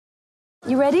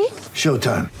You ready?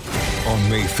 Showtime. On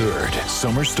May 3rd,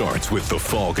 summer starts with The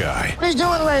Fall Guy. Let's do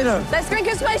it later. Let's drink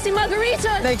a spicy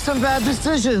margarita. Make some bad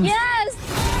decisions. Yes!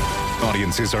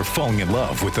 Audiences are falling in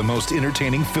love with the most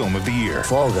entertaining film of the year.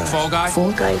 Fall Guy. Fall Guy?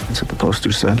 Fall guy. That's what the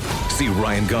poster said. See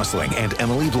Ryan Gosling and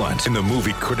Emily Blunt in the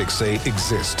movie critics say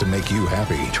exists to make you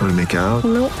happy. Trying to make it out?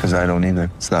 Nope. Because I don't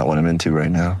either. It's not what I'm into right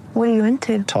now. What are you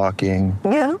into? Talking.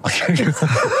 Yeah.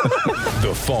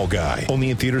 The Fall Guy.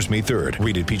 Only in theaters May 3rd.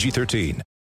 Rated PG-13.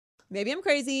 Maybe I'm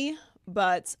crazy,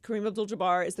 but Kareem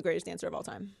Abdul-Jabbar is the greatest dancer of all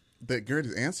time. The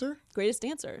greatest answer? Greatest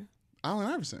dancer. Allen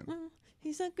Iverson.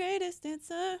 He's the greatest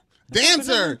dancer.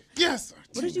 Dancer! Yes!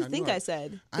 What did you think knew I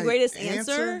said? The greatest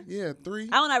answer? Yeah, 3.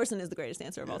 Allen Iverson is the greatest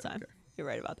dancer of all time. okay. You're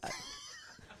right about that.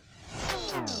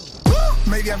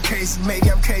 Maybe I'm crazy,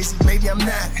 maybe I'm crazy, maybe I'm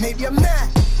not, maybe I'm not.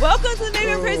 Welcome to the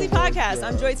Maybe I'm Crazy podcast.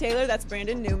 I'm Joy Taylor. That's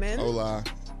Brandon Newman. Hola.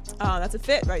 That's a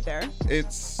fit right there.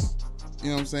 It's, you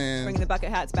know what I'm saying? Bringing the bucket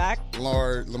hats back.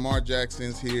 Lamar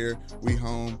Jackson's here. We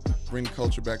home. Bring the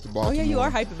culture back to Baltimore. Oh, yeah, you are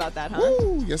hype about that, huh?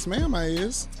 Woo! Yes, ma'am, I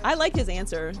is. I liked his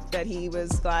answer that he was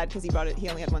glad because he brought it. He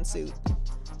only had one suit.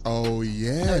 Oh,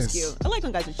 yes. That was cute. I like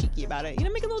when guys are cheeky about it. You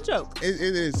know, make a little joke. It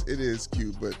is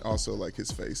cute, but also like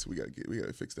his face. We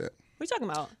gotta fix that. What are you talking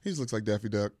about? He just looks like Daffy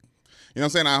Duck. You know what I'm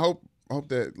saying? I hope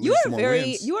that You leads are to more very,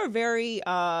 wins. you are very,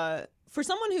 for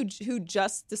someone who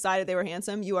just decided they were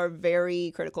handsome, you are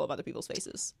very critical of other people's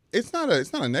faces. It's not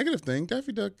a negative thing.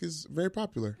 Daffy Duck is very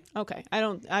popular. Okay,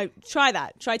 I try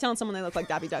that. Try telling someone they look like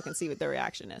Daffy Duck and see what their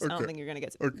reaction is. I don't Okay. think you're gonna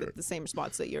get Okay. the same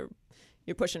response that you're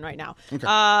pushing right now. Okay.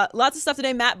 Lots of stuff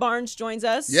today. Matt Barnes joins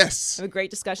us. Yes. I have a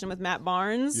great discussion with Matt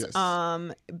Barnes.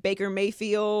 Yes. Baker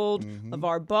Mayfield,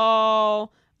 LeVar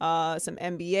Ball, some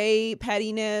NBA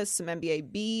pettiness, some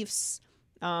NBA beefs,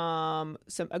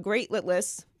 a great lit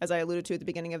list, as I alluded to at the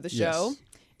beginning of the show, Yes.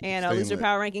 and Staying loser lit.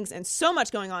 power rankings, and so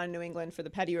much going on in New England for the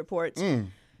Petty Report.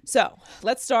 So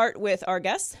let's start with our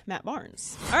guest, Matt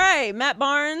Barnes. All right, Matt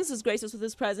Barnes has graced us with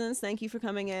his presence. Thank you for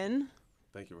coming in.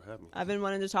 Thank you for having me. I've been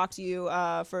wanting to talk to you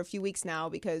for a few weeks now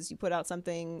because you put out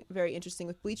something very interesting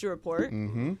with Bleacher Report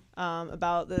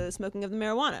about the smoking of the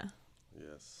marijuana.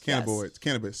 Yes.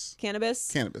 Cannabis.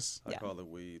 Cannabis? I Yeah. call it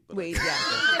weed. But Weed, I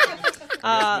yeah. guess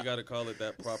we got to call it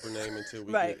that proper name until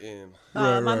we Right. get in.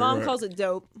 My mom right. calls it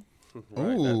dope,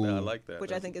 Right. Ooh. I like that.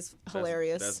 which I think is That's-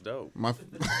 hilarious. That's dope. My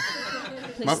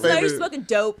Why are you favorite. smoking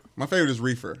dope? My favorite is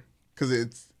reefer because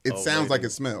it Old sounds like lady.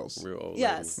 it smells. Real old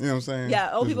Yes. You know what I'm saying?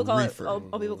 Yeah, old Just people call reefer. it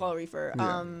old people call it reefer.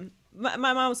 Yeah.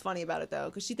 My mom was funny about it though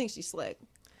because she thinks she's slick.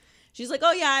 She's like,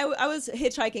 "Oh yeah, I was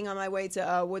hitchhiking on my way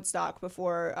to Woodstock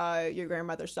before your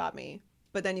grandmother stopped me,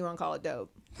 but then you won't call it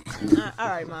dope." All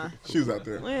right, ma. She was out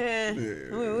there.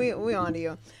 We on to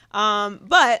you.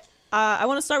 But I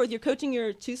want to start with you're coaching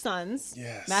your two sons.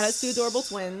 Yes. Matt has two adorable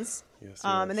twins. Yes,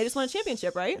 And they yes. just won a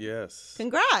championship, right? Yes.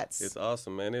 Congrats. It's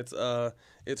awesome, man.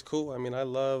 It's cool. I mean, I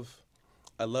love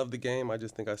the game. I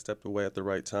just think I stepped away at the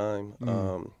right time,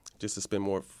 just to spend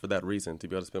more for that reason, to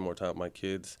be able to spend more time with my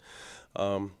kids.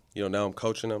 Now I'm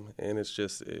coaching them, and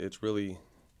it's really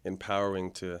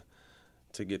empowering to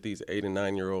get these 8 and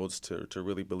 9 year olds to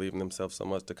really believe in themselves so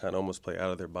much to kind of almost play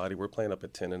out of their body. We're playing up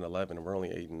at 10 and 11, and we're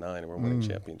only 8 and 9, and we're winning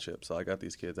championships. So I got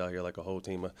these kids out here like a whole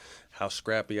team of how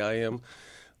scrappy I am,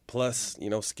 plus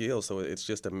skill. So it's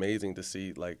just amazing to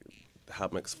see like how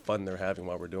much fun they're having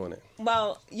while we're doing it.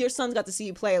 Well, your sons got to see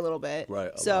you play a little bit,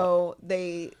 Right, a So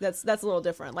that's a little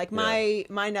different. Like my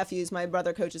nephews, my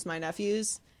brother coaches my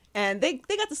nephews, and they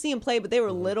got to see him play, but they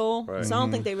were little, Right. so I don't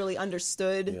think they really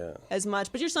understood Yeah. as much.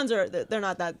 But your sons they're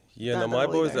not that. Yeah, not no, that my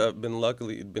old boys either. have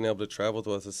been able to travel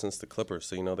with us since the Clippers.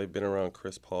 So, they've been around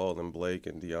Chris Paul and Blake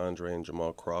and DeAndre and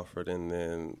Jamal Crawford and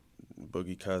then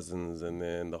Boogie Cousins and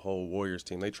then the whole Warriors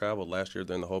team. They traveled last year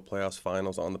during the whole playoffs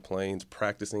finals on the planes,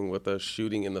 practicing with us,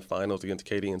 shooting in the finals against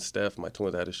Katie and Steph. My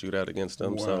twins had a shootout against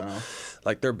them. Wow. So,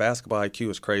 like, their basketball IQ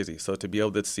is crazy. So to be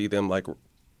able to see them, like,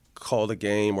 call the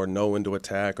game or know when to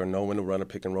attack or know when to run a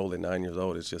pick and roll at 9 years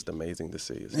old, it's just amazing to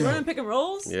see. It's You running pick and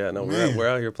rolls. yeah, no, Man. we're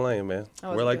out here playing, man.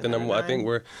 I We're like the wasn't number. good at I think 9.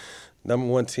 we're number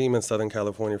one team in Southern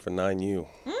California for 9U.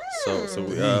 So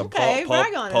we, Okay,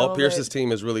 brag on it a Paul little Pierce's bit.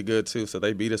 team is really good too. So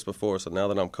they beat us before. So now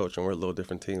that I'm coaching, we're a little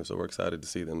different team. So we're excited to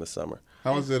see them this summer.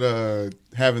 How was it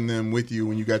having them with you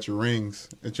when you got your rings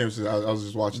at championships? I was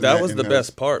just watching That was and the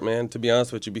best part, man, to be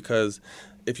honest with you, because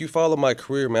if you follow my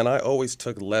career, man, I always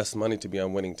took less money to be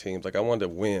on winning teams. Like, I wanted to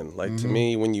win. Like, to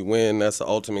me, when you win, that's the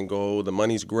ultimate goal. The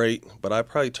money's great, but I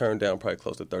probably turned down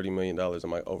close to $30 million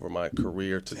over my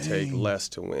career to take less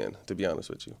to win, to be honest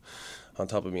with you, on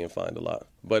top of being fined a lot.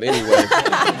 But anyway,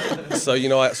 so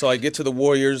I get to the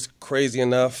Warriors, crazy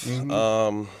enough.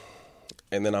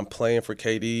 And then I'm playing for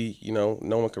KD. You know,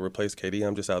 no one can replace KD.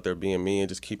 I'm just out there being me and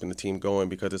just keeping the team going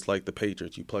because it's like the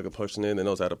Patriots. You plug a person in and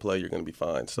knows how to play, you're going to be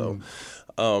fine. So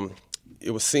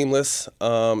it was seamless.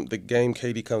 The game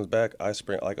KD comes back, I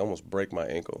sprint, like almost break my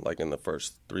ankle like in the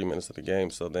first 3 minutes of the game.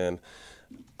 So then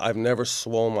I've never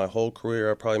swollen my whole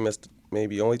career. I probably missed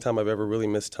maybe only time I've ever really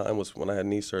missed time was when I had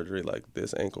knee surgery. Like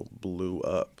this ankle blew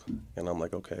up. And I'm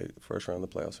like, okay, first round of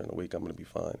the playoffs in a week, I'm going to be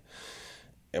fine.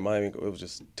 And it was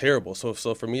just terrible. So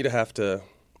for me to have to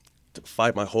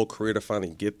fight my whole career to finally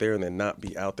get there and then not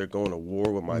be out there going to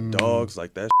war with my dogs,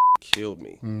 like that killed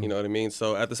me. You know what I mean?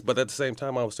 So but at the same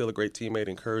time, I was still a great teammate,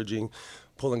 encouraging,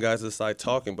 pulling guys to the side,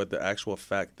 talking. But the actual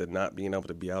fact that not being able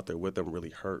to be out there with them really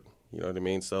hurt. You know what I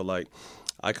mean? So like,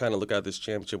 I kind of look at this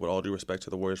championship with all due respect to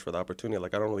the Warriors for the opportunity.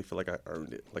 Like I don't really feel like I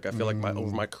earned it. Like I feel like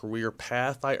over my career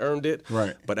path, I earned it.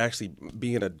 Right. But actually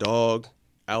being a dog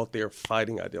out there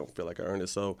fighting, I don't feel like I earned it.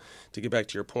 So to get back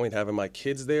to your point, having my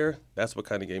kids there, that's what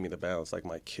kind of gave me the balance. Like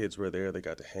my kids were there, they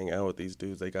got to hang out with these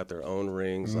dudes, they got their own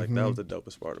rings. Like that was the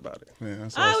dopest part about it. Yeah,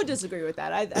 that's I awesome. would disagree with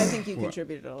that. I think you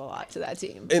contributed a lot to that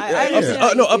team. And, I understand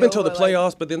how you up feel, until the but, like,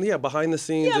 playoffs, but then behind the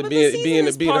scenes Yeah, and but being the season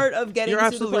is being part of getting you're to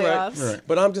the absolutely playoffs. Right.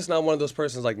 But I'm just not one of those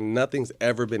persons like nothing's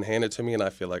ever been handed to me, and I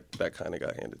feel like that kind of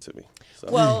got handed to me. So.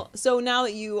 Well, so now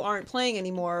that you aren't playing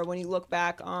anymore, when you look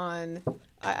back on,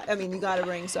 I mean, you got a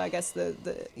ring, so I guess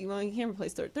you can't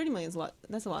replace 30 million is a lot.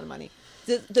 That's a lot of money.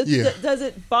 Does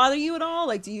it bother you at all?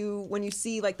 Like, when you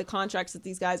see like the contracts that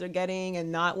these guys are getting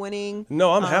and not winning?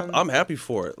 No, I'm happy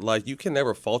for it. Like, you can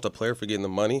never fault a player for getting the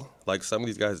money. Like, some of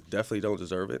these guys definitely don't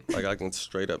deserve it. Like, I can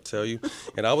straight up tell you.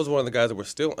 And I was one of the guys that were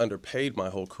still underpaid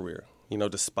my whole career. You know,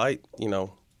 despite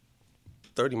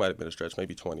 30 might have been a stretch,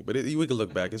 maybe 20. But we could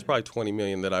look back. It's probably 20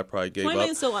 million that I probably gave up. 20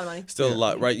 million is still a lot of money. Still a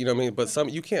lot, right? You know what I mean?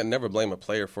 But you can't never blame a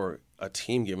player for a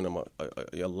team giving them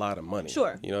a lot of money.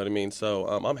 Sure. You know what I mean? So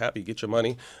I'm happy to get your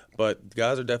money. But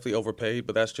guys are definitely overpaid.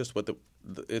 But that's just what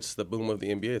it's the boom of the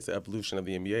NBA. It's the evolution of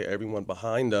the NBA. Everyone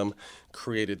behind them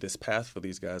created this path for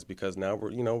these guys because now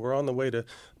we're on the way to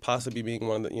possibly being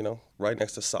one of the, right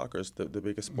next to soccer is the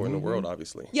biggest sport in the world,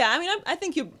 obviously. Yeah, I mean, I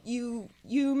think you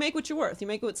make what you're worth. You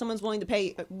make what someone's willing to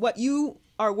pay. What you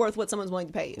are worth, what someone's willing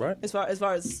to pay you. Right. As far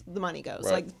as the money goes,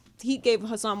 Right. like Heat gave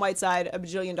Hassan Whiteside $1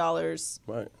 bajillion.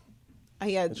 Right.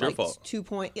 He had It's your like fault. 2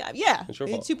 points. Yeah, It's your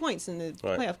he had fault. 2 points in the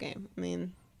Right. playoff game. I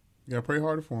mean, You gotta pray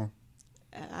harder for him.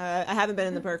 I haven't been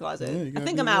in the prayer closet. Yeah, you I gotta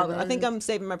think be I'm out. there, I think right? I'm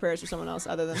saving my prayers for someone else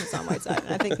other than Hassan Whiteside.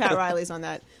 And I think Pat Riley's on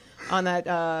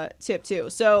that tip too.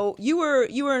 So you were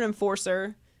an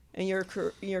enforcer in your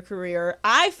career.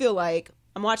 I feel like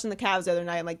I'm watching the Cavs the other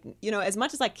night. I'm like, as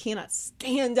much as I cannot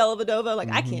stand Dellavedova,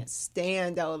 like I can't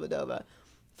stand Dellavedova.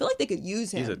 I feel like they could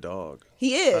use him. He's a dog.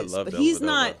 He is, I love but he's Dellavedova.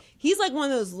 not. He's like one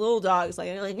of those little dogs,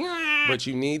 like But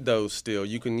you need those still.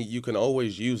 You can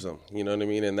always use them. You know what I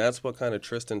mean? And that's what kind of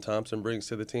Tristan Thompson brings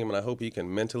to the team. And I hope he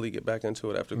can mentally get back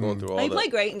into it after going through all that. He played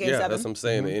great in Game 7. That's what I'm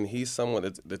saying. And he's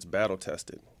someone that's battle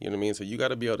tested. You know what I mean? So you got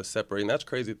to be able to separate. And that's the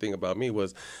crazy thing about me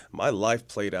was my life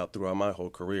played out throughout my whole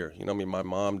career. You know what I mean? My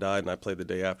mom died, and I played the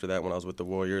day after that when I was with the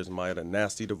Warriors. And I had a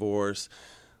nasty divorce.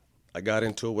 I got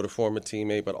into it with a former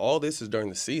teammate, but all this is during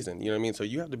the season. You know what I mean? So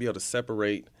you have to be able to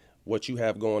separate what you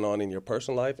have going on in your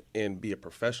personal life and be a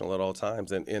professional at all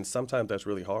times. And sometimes that's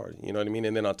really hard. You know what I mean?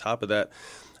 And then on top of that,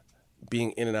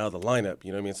 being in and out of the lineup.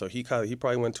 You know what I mean? So he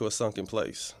probably went to a sunken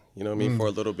place. You know what I mean? For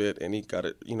a little bit, and he got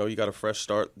it. He got a fresh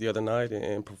start the other night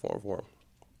and performed for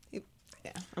him.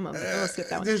 yeah. I'm gonna skip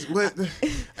that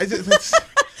one.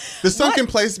 The sunken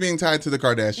place being tied to the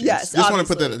Kardashians. Yes, just want to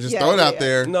put that. obviously. Just Yeah, throw it yeah, out yeah.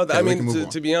 there. No, so I we mean, can move on.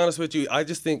 to be honest with you, I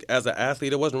just think as an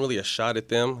athlete, it wasn't really a shot at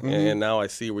them, and now I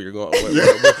see where you're going,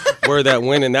 where that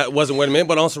went, and that wasn't what it meant.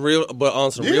 But on some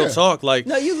real talk, like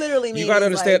No, you literally mean you got to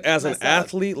he's, understand like, as an messed up.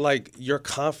 athlete, like your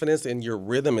confidence and your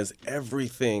rhythm is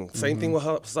everything. Same thing with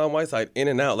Hassan Whiteside, in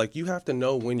and out. Like you have to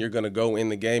know when you're going to go in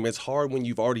the game. It's hard when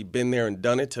you've already been there and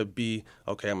done it to be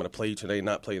okay. I'm going to play you today,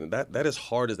 not play you. That is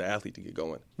hard as an athlete to get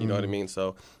going. You know what I mean?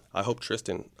 So I hope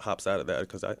Tristan hops out of that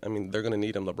because I mean they're going to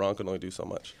need him. LeBron can only do so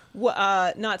much.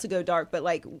 Well, not to go dark, but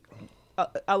like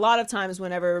a lot of times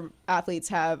whenever athletes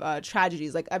have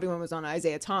tragedies, like everyone was on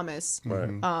Isaiah Thomas,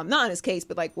 not in his case,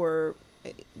 but like we're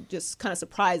just kind of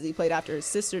surprised that he played after his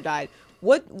sister died.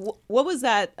 What was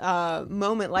that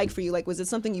moment like for you? Like, was it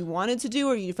something you wanted to do,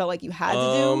 or you felt like you had to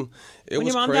do? It when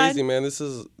was your mom crazy, died? man. This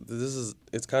is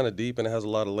it's kind of deep and it has a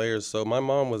lot of layers. So my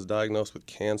mom was diagnosed with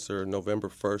cancer November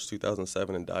 1st,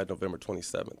 2007, and died November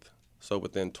 27th. So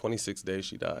within 26 days,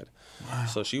 she died. Wow.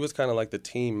 So she was kind of like the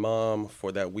team mom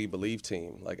for that We Believe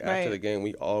team. Like after Right. the game,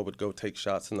 we all would go take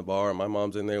shots in the bar. And my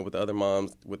mom's in there with the other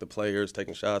moms, with the players,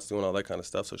 taking shots, doing all that kind of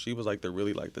stuff. So she was like the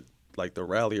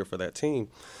rallier for that team.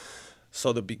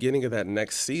 So the beginning of that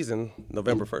next season,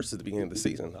 November 1st is the beginning of the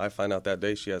season. I find out that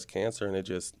day she has cancer, and it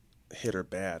just hit her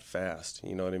bad fast.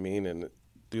 You know what I mean? And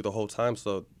through the whole time,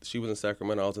 so she was in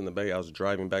Sacramento, I was in the Bay. I was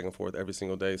driving back and forth every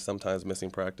single day, sometimes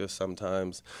missing practice,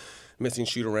 sometimes missing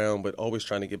shoot around, but always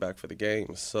trying to get back for the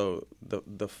game. So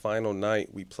the final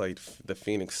night we played the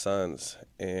Phoenix Suns,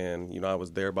 and, you know, I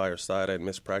was there by her side. I had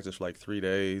missed practice for like 3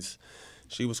 days.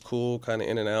 She was cool, kind of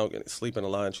in and out, and sleeping a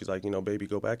lot. And she's like, you know, baby,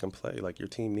 go back and play. Like, your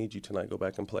team needs you tonight. Go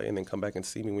back and play, and then come back and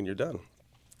see me when you're done.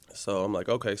 So I'm like,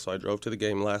 okay. So I drove to the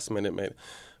game last minute,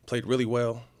 played really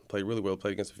well. Played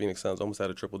against the Phoenix Suns, almost had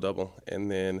a triple-double.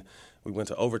 And then we went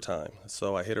to overtime.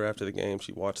 So I hit her after the game.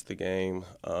 She watched the game.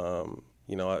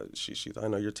 You know, she's I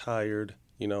know you're tired.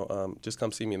 You know, just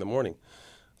come see me in the morning.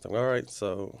 So I'm like, all right.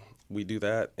 So we do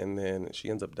that, and then she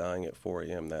ends up dying at 4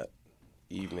 a.m. that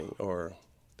evening, or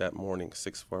that morning,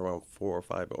 around 4 or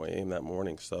 5 a.m. that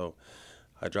morning. So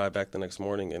I drive back the next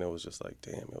morning, and it was just like,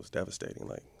 damn, it was devastating.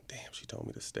 Like, damn, she told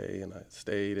me to stay, and I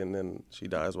stayed, and then she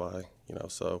dies. Why? You know,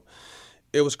 so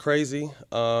it was crazy.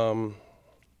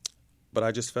 But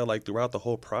I just felt like throughout the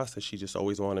whole process, she just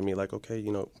always wanted me, like, okay,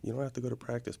 you know, you don't have to go to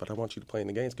practice, but I want you to play in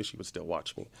the games, because she would still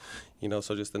watch me. You know,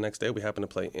 so just the next day we happened to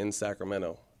play in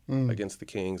Sacramento against the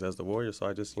Kings as the Warriors. So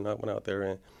I just, you know, I went out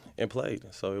there and played.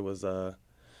 So it was,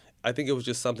 I think it was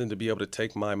just something to be able to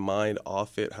take my mind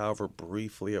off it, however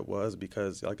briefly it was,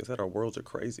 because, like I said, our worlds are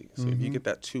crazy. So if you get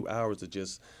that 2 hours to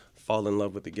just fall in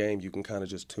love with the game, you can kind of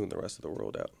just tune the rest of the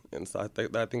world out. And so I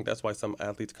think that's why some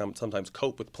athletes sometimes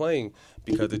cope with playing,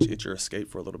 because it's your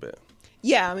escape for a little bit.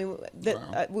 Yeah, I mean,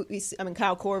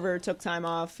 Kyle Korver took time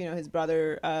off. You know, his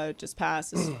brother just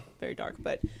passed. It's very dark,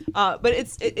 but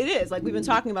it is like we've been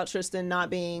talking about Tristan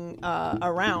not being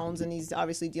around, and he's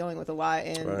obviously dealing with a lot,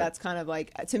 and that's kind of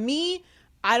like, to me,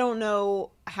 I don't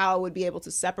know how I would be able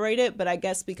to separate it, but I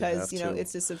guess because, you know,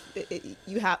 it's just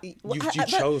you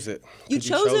chose it. You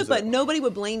chose it, but nobody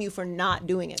would blame you for not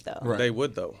doing it, though. Right. They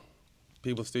would, though.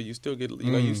 You still get,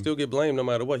 you know, you still get blamed no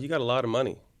matter what. You got a lot of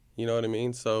money. You know what I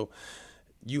mean? So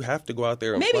you have to go out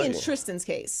there and maybe play. in Tristan's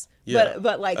case, yeah.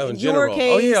 but like in your general.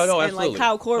 case, and like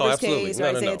Kyle Korver's case, or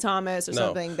Isaiah Thomas, or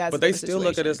something. That's but they still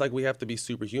look at us like we have to be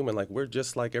superhuman. Like, we're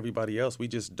just like everybody else. We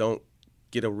just don't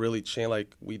get a really chance.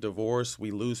 Like, we divorce,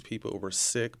 we lose people, we're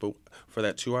sick, but for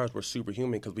that 2 hours, we're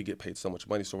superhuman because we get paid so much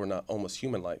money, so we're not almost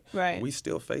human-like. Right. We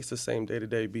still face the same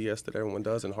day-to-day BS that everyone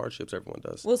does and hardships everyone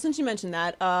does. Well, since you mentioned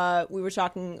that, we were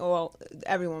talking, well,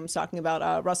 everyone was talking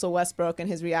about Russell Westbrook and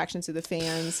his reaction to the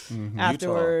fans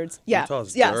afterwards.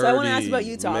 Utah's so I want to ask dirty, about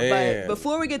Utah, man. but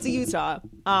before we get to Utah,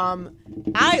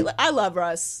 I love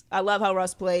Russ. I love how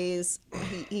Russ plays.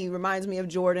 He reminds me of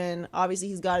Jordan. Obviously,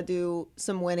 he's got to do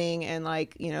some winning, and, like,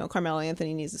 you know, Carmelo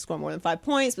Anthony needs to score more than 5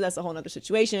 points, but that's a whole other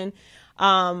situation.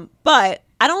 But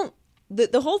I don't,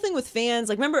 the whole thing with fans,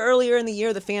 like, remember earlier in the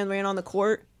year, the fan ran on the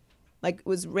court, like,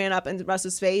 ran up in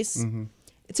Russ's face.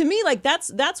 To me, like,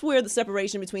 that's where the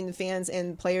separation between the fans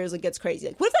and players, like, gets crazy.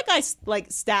 Like, what if that guy,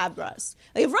 like, stabbed Russ?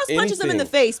 Like, if Russ punches him in the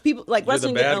face, people, like, Russ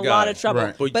can get in a lot of trouble.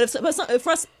 Right. But if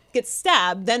Russ gets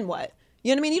stabbed, then what? You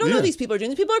know what I mean? You don't know what these people are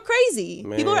doing. These people are crazy.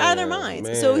 People are out of their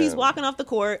minds. So he's walking off the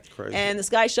court, and this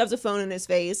guy shoves a phone in his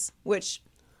face, which,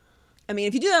 I mean,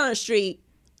 if you do that on the street,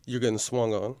 you're getting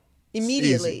swung on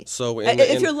immediately. So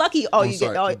if you're lucky, all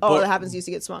that happens is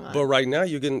you get swung on. But right now,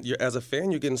 as a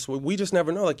fan, you're getting swung. We just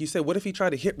never know. Like you said, what if he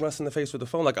tried to hit Russ in the face with the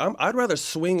phone? Like, I'd rather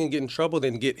swing and get in trouble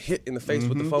than get hit in the face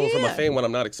with the phone from a fan when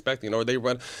I'm not expecting, or they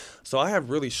run. So I have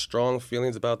really strong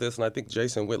feelings about this, and I think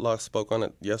Jason Whitlock spoke on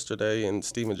it yesterday, and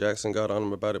Steven Jackson got on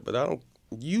him about it. But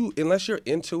unless you're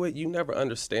into it, you never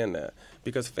understand that,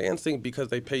 because fans think because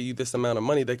they pay you this amount of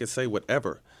money, they could say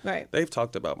whatever. Right. They've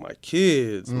talked about my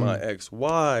kids, my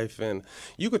ex-wife, and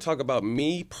you could talk about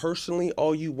me personally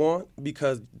all you want,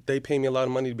 because they pay me a lot of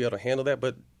money to be able to handle that.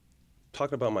 But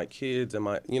talking about my kids and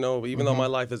my, you know, even though my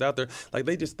life is out there, like,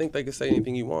 they just think they can say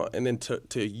anything you want. And then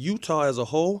to Utah as a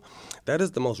whole, that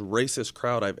is the most racist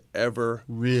crowd I've ever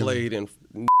played in.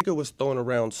 Nigga was thrown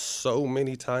around so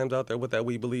many times out there with that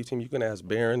We Believe team. You can ask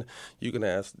Barron, you can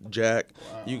ask Jack,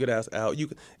 you could ask Al.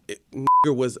 It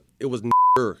was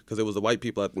nigger, because it was the white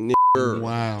people out there. Nigger.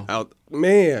 Wow. Out,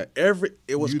 man,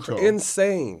 it was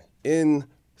insane. Dang.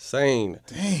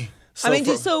 So I mean,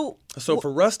 so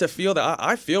for Russ to feel that,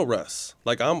 I feel Russ.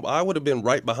 Like, I would have been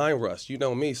right behind Russ. You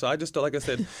know me. So I just, like I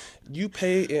said, you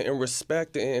pay and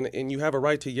respect, and you have a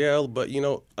right to yell. But, you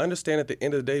know, understand at the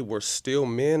end of the day, we're still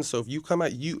men. So if you come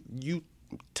out, you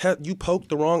poke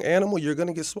the wrong animal, you're going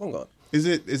to get swung on. Is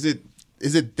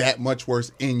it that much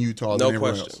worse in Utah than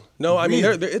everywhere else? No, I mean,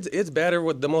 it's better.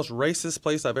 With the most racist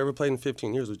place I've ever played in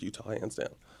 15 years was Utah, hands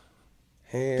down.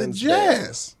 The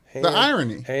Jazz. The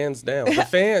irony. Hands down. The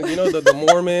fan, the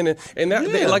Mormon. And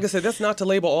that, like I said, that's not to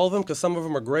label all of them because some of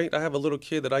them are great. I have a little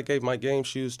kid that I gave my game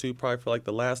shoes to probably for like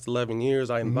the last 11 years.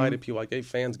 I invited people. I gave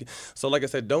fans. So like I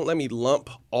said, don't let me lump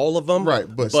all of them. Right,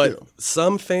 but still.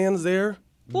 Some fans there,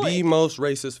 the most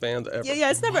racist fans ever. Yeah,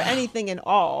 it's never anything in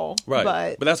all.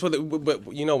 Right. But that's what,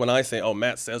 when I say, oh,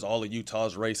 Matt says all of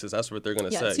Utah's racist, that's what they're going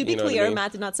to say. To be clear,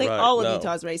 Matt did not say all of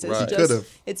Utah's racist. Right. He could have.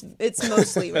 It's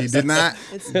mostly racist. He did not,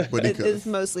 but he could have. It's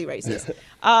mostly racist.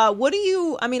 Yeah. What do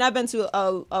you, I've been to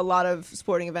a lot of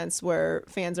sporting events where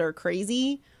fans are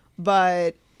crazy,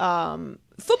 but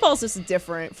football's just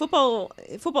different. Football.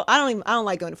 I don't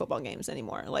like going to football games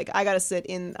anymore. Like I gotta sit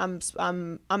in. I'm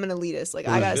an elitist. Like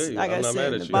I gotta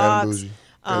sit in the box.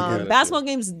 Basketball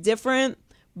game's different,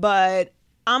 but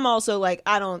I'm also like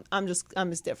I'm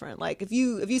just different. Like if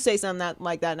you say something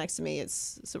like that next to me,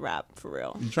 it's a wrap for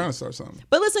real. You're trying to start something.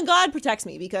 But listen, God protects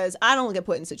me because I don't get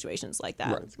put in situations like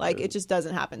that. Right. Like it just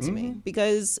doesn't happen to me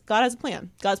because God has a plan.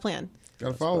 God's plan.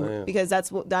 Gotta follow it. Because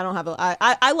that's what I don't have.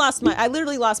 I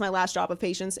literally lost my last drop of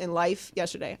patience in life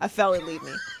yesterday. I felt it leave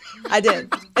me. I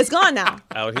did. It's gone now.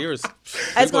 Out here, it's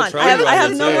gone. I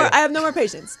have no more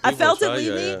patience. I felt it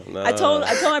leave me. Nah. I told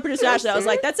my producer Ashley, I was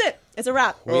like, that's it. It's a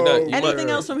wrap. Anything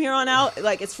else from here on out,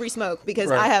 like it's free smoke because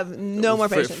I have no more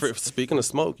patience. Speaking of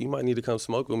smoke, you might need to come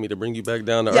smoke with me to bring you back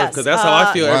down to earth because that's how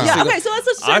I feel. Okay, so let's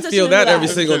just I feel that every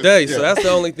single day. So that's the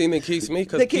only thing that keeps me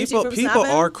because people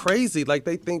are crazy. Like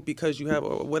they think because you have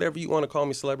whatever you want to call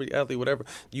me, celebrity, athlete, whatever,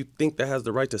 you think that has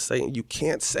the right to say it. You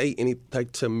can't say anything.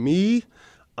 Like to me,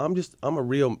 I'm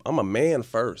a man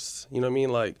first. You know what I mean?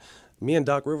 Like me and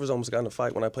Doc Rivers almost got in a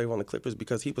fight when I played on the Clippers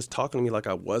because he was talking to me like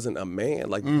I wasn't a man.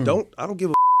 Like I don't give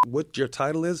a what your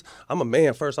title is. I'm a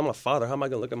man first. I'm a father. How am I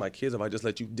gonna look at my kids if I just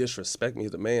let you disrespect me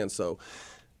as a man? So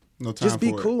no time just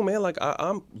be for cool, man. Like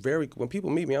I'm very. When people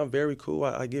meet me, I'm very cool.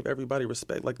 I give everybody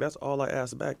respect. Like that's all I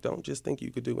ask back. Don't just think you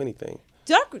could do anything.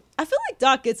 Doc, I feel like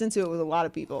Doc gets into it with a lot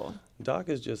of people. Doc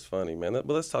is just funny, man. But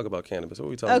let's talk about cannabis. What are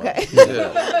we talking about?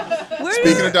 Yeah.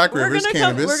 Speaking of Doc Rivers,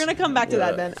 cannabis. We're gonna come back to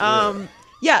that then.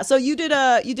 Yeah. So you did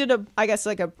a I guess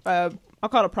like I'll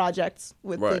call it a project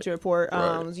with Bleacher Report.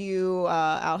 It was you,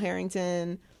 Al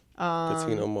Harrington,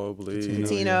 Patino Mobley,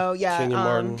 Kenyon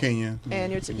Martin, Kenya,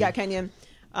 and Kenyon.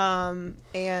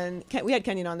 And we had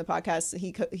Kenyon on the podcast.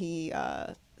 He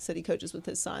said he coaches with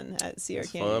his son at Sierra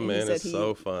Canyon. Fun, man. It's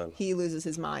so fun. He loses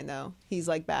his mind though. He's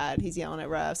like bad. He's yelling at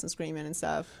refs and screaming and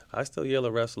stuff. I still yell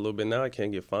at refs a little bit now. I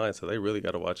can't get fined, so they really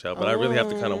got to watch out. But I really have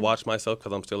to kind of watch myself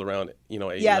because I'm still around, 8,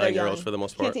 9-year-olds for the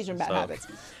most part. Can't teach them bad habits.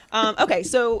 Okay,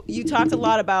 so you talked a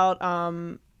lot about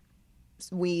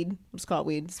weed. Let's call it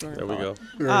weed. There we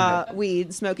go.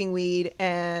 Weed, smoking weed,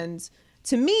 and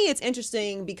to me, it's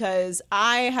interesting because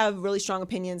I have really strong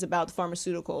opinions about the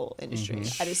pharmaceutical industry.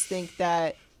 I just think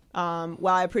that while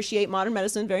I appreciate modern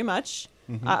medicine very much,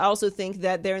 I also think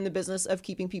that they're in the business of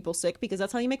keeping people sick because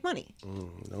that's how you make money.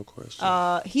 No question.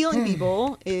 Healing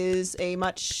people is is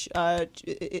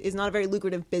not a very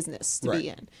lucrative business to be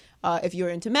in if you're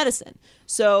into medicine.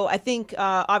 So I think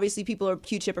obviously people are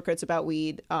huge hypocrites about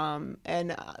weed.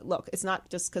 And look, it's not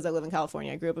just because I live in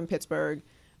California. I grew up in Pittsburgh.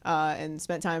 And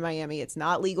spent time in Miami. It's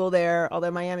not legal there.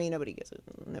 Although Miami, nobody gives a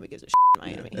shit in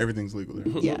Miami. Everything's legal there.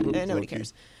 Yeah, and nobody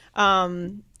cares.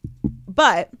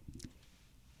 But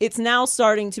it's now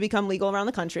starting to become legal around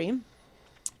the country,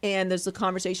 and there's a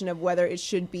conversation of whether it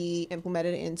should be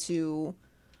implemented into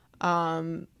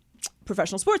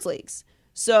professional sports leagues.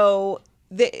 So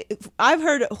I've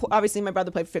heard. Obviously, my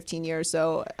brother played for 15 years,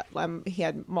 so he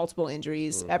had multiple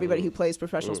injuries. Everybody who plays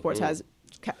professional sports has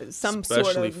some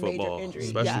Especially sort of football. major injury.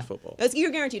 Especially football.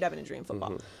 You're guaranteed to have an injury in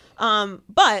football.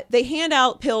 But they hand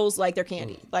out pills like they're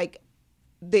candy. Like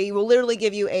they will literally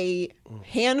give you a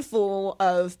handful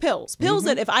of pills. Pills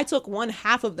that if I took one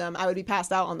half of them, I would be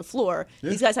passed out on the floor. Yeah.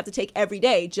 These guys have to take every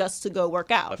day just to go work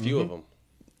out. A few of them.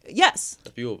 Yes. A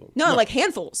few of them. No, like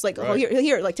handfuls. Like, oh,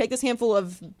 here, like take this handful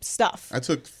of stuff. I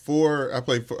took 4. I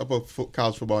played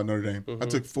college football at Notre Dame. I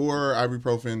took 4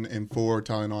 ibuprofen and 4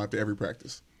 Tylenol after every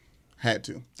practice. Had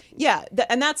to. Yeah,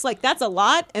 and that's a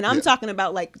lot. And I'm talking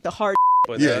about like the hard.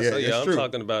 But I'm true.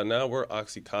 talking about now we're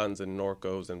Oxycontins and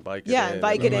Norcos and Vicodin. Yeah,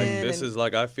 Vicodin. This is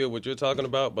like I feel what you're talking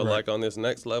about, but like on this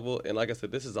next level, and like I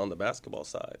said, this is on the basketball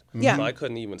side. Yeah. So I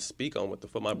couldn't even speak on what the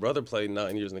foot. My brother played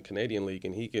 9 years in the Canadian League,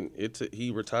 and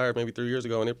he retired maybe 3 years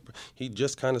ago, and he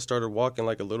just kind of started walking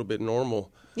like a little bit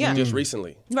normal. Yeah. Just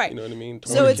recently. Right. You know what I mean?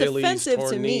 So it's offensive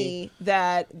to me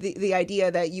that the idea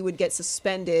that you would get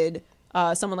suspended.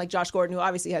 Someone like Josh Gordon, who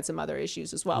obviously had some other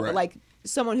issues as well, but like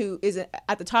someone who is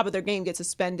at the top of their game gets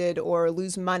suspended or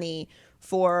lose money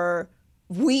for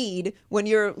weed when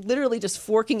you're literally just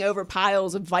forking over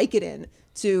piles of Vicodin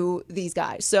to these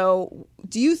guys. So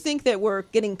do you think that we're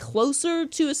getting closer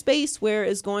to a space where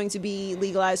it's going to be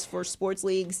legalized for sports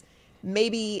leagues,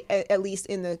 maybe at least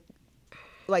in the,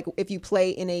 like if you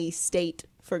play in a state,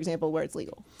 for example, where it's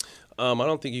legal? I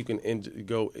don't think you can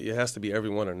go. It has to be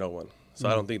everyone or no one. So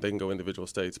I don't think they can go individual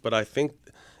states. But I think,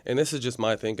 and this is just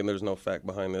my thinking, there's no fact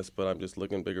behind this, but I'm just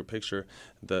looking bigger picture.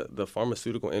 The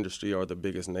pharmaceutical industry are the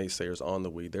biggest naysayers on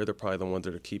the weed. They're probably the ones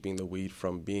that are keeping the weed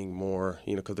from being more,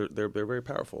 because they're very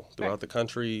powerful throughout the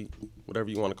country, whatever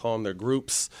you want to call them, they're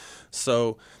groups.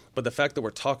 So, but the fact that we're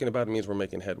talking about it means we're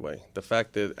making headway. The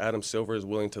fact that Adam Silver is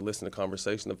willing to listen to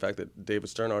conversation, the fact that David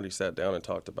Stern already sat down and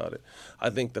talked about it.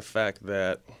 I think the fact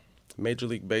that Major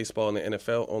League Baseball and the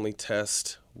NFL only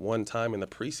test one time in the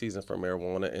preseason for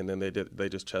marijuana, and then they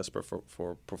just test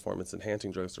for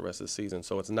performance-enhancing drugs the rest of the season.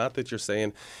 So it's not that you're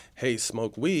saying, hey,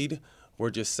 smoke weed. We're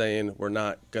just saying we're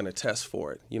not going to test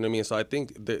for it. You know what I mean? So I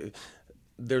think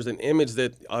there's an image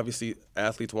that obviously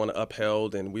athletes want to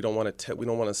upheld, and we don't want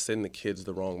to send the kids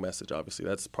the wrong message. Obviously,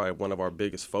 that's probably one of our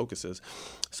biggest focuses.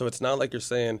 So it's not like you're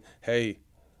saying, hey,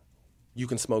 you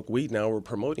can smoke weed now. We're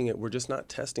promoting it. We're just not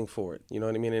testing for it. You know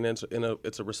what I mean? And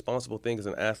it's a responsible thing as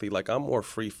an athlete. Like, I'm more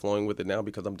free-flowing with it now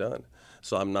because I'm done.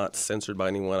 So I'm not censored by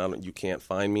anyone. You can't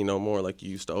find me no more. Like, you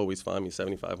used to always find me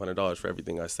 $7,500 for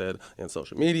everything I said in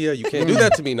social media. You can't do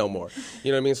that to me no more.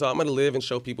 You know what I mean? So I'm going to live and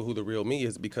show people who the real me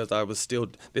is, because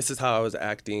this is how I was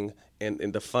acting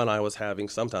and the fun I was having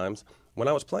sometimes when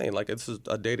I was playing. Like, this is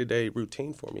a day-to-day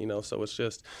routine for me, So it's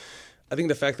just, I think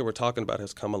the fact that we're talking about it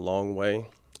has come a long way.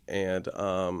 And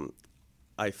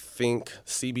I think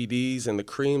CBDs and the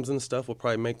creams and stuff will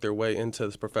probably make their way into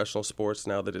this professional sports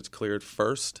now that it's cleared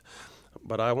first.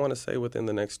 But I want to say within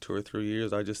the next 2 or 3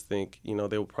 years, I just think, they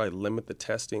will probably limit the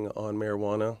testing on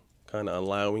marijuana, kind of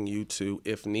allowing you to,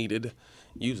 if needed,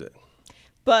 use it.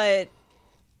 But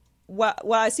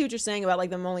I see what you're saying about,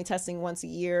 like, them only testing once a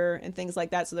year and things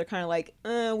like that. So they're kind of like,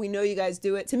 we know you guys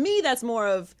do it. To me, that's more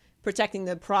of protecting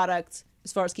the product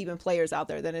as far as keeping players out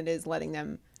there than it is letting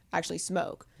them actually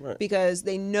smoke, right, because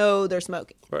they know they're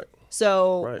smoking. Right.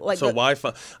 So, right. Like, so why?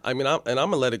 I'm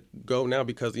gonna let it go now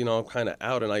because I'm kind of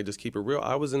out and I just keep it real.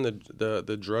 I was in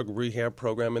the drug rehab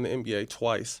program in the NBA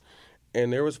twice,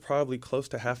 and there was probably close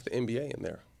to half the NBA in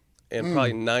there, and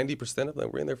probably 90% of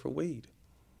them were in there for weed.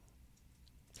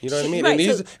 You know what I mean?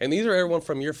 Right, and these are everyone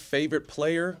from your favorite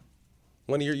player,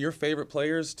 one of your favorite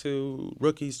players, to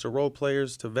rookies, to role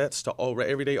players, to vets, to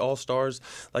everyday all-stars.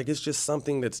 Like, it's just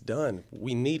something that's done.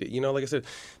 We need it. Like I said,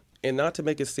 and not to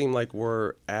make it seem like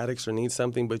we're addicts or need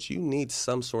something, but you need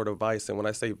some sort of vice. And when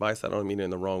I say vice, I don't mean it in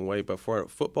the wrong way. But for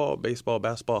football, baseball,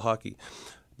 basketball, hockey,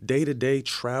 day-to-day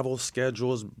travel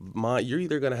schedules, you're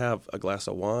either going to have a glass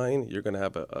of wine, you're going to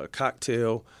have a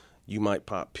cocktail, you might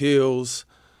pop pills.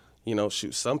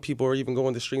 Some people are even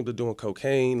going to streams of doing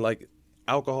cocaine. Like,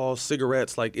 alcohol,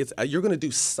 cigarettes, like you're going to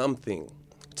do something.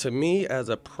 To me, as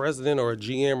a president or a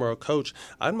GM or a coach,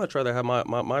 I'd much rather have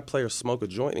my player smoke a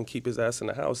joint and keep his ass in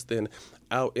the house than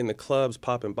out in the clubs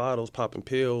popping bottles, popping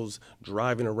pills,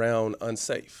 driving around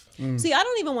unsafe. See, I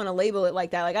don't even want to label it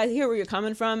like that. Like, I hear where you're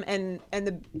coming from, and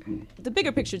the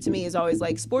bigger picture to me is always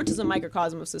like sports is a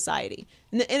microcosm of society.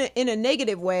 In a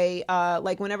negative way,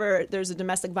 like whenever there's a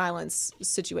domestic violence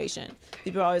situation,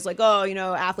 people are always like, oh,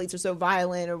 athletes are so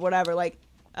violent or whatever. Like,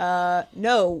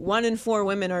 no, 1 in 4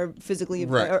 women are physically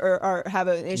or have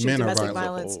an issue with domestic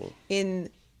violence in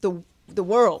the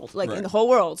world, like in the whole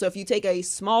world. So if you take a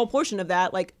small portion of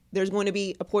that, like there's going to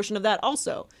be a portion of that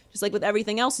also, just like with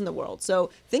everything else in the world. So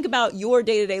think about your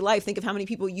day-to-day life. Think of how many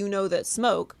people that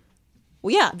smoke.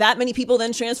 Well, yeah, that many people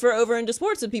then transfer over into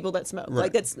sports of people that smoke.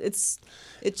 Right. Like that's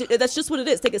just what it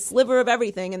is. Take a sliver of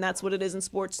everything, and that's what it is in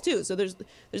sports too. So there's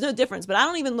no difference. But I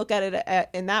don't even look at it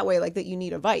in that way, like that you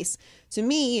need a vice. To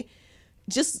me,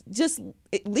 just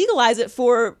legalize it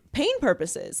for pain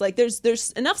purposes. Like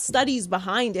there's enough studies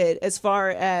behind it as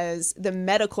far as the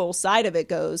medical side of it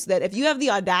goes, that if you have the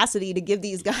audacity to give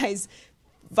these guys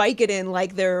Vicodin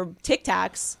like they're Tic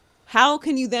Tacs, how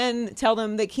can you then tell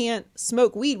them they can't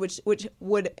smoke weed, which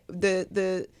would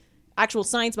the actual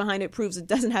science behind it proves it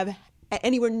doesn't have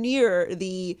anywhere near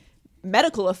the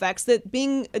medical effects that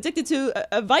being addicted to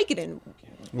a Vicodin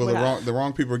Well, the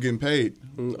wrong people are getting paid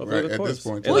right, at this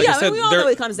point. Well, yeah, we all know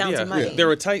it comes down to money.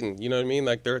 They're a titan, you know what I mean?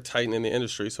 Like, they're a titan in the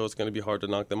industry, so it's going to be hard to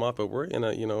knock them off. But we're in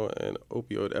an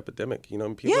opioid epidemic, you know,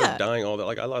 and people are dying all that.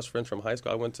 Like, I lost friends from high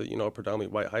school. I went to, a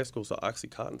predominantly white high school, so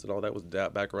Oxycontins and all that was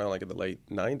back around, like, in the late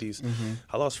 90s. Mm-hmm.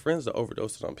 I lost friends that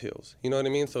overdosed on pills. You know what I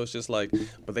mean? So it's just like,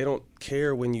 but they don't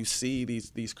care when you see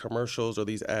these commercials or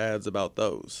these ads about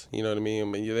those. You know what I mean? I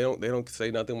mean, they don't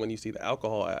say nothing when you see the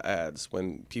alcohol ads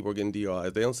when people are getting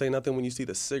DUIs. They don't say nothing when you see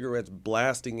the cigarettes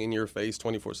blasting in your face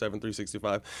 24/7,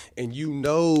 365, and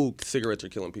cigarettes are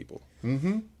killing people.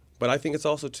 Mm-hmm. But I think it's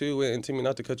also too, and Timmy,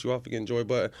 not to cut you off again, Joy,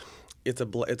 but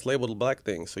it's labeled a black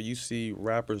thing. So you see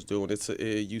rappers doing it.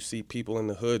 You see people in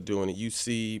the hood doing it. You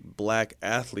see black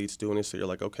athletes doing it. So you're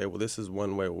like, okay, well, this is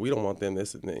one way. Well, we don't want them.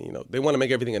 This, they want to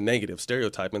make everything a negative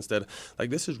stereotype instead.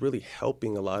 Like, this is really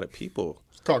helping a lot of people.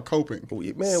 It's called coping.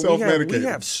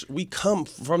 Self-medicating. We come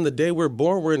from the day we're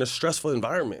born. We're in a stressful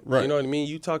environment. Right. You know what I mean?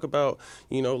 You talk about,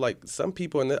 like some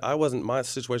people, and my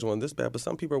situation wasn't this bad, but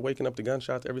some people are waking up to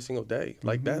gunshots every single day.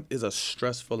 Like, that is a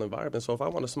stressful environment. So if I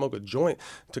want to smoke a joint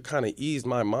to kind of ease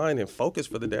my mind and focus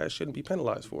for the day, I shouldn't be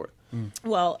penalized for it.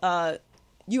 Well,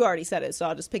 you already said it, so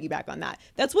I'll just piggyback on that.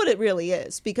 That's what it really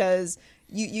is, because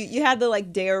you had the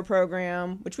DARE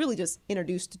program, which really just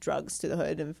introduced drugs to the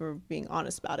hood, and for being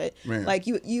honest about it. Man. Like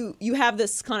you have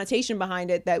this connotation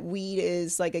behind it that weed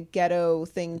is like a ghetto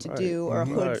thing to do or a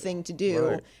hood thing to do.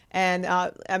 Right. And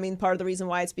I mean, part of the reason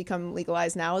why it's become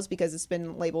legalized now is because it's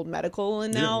been labeled medical,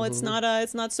 and now it's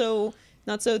not so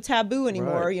taboo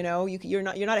anymore. Right. You're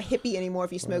not a hippie anymore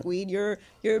if you smoke weed. You're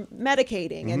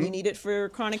medicating, and you need it for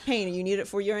chronic pain, or you need it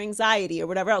for your anxiety or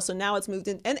whatever else. So now it's moved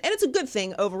in, and it's a good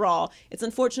thing overall. It's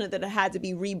unfortunate that it had to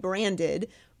be rebranded,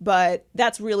 but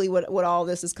that's really what all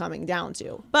this is coming down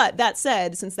to. But that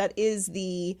said, since that is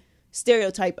the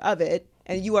stereotype of it,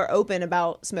 and you are open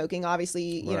about smoking,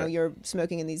 obviously, you're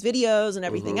smoking in these videos and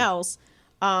everything else.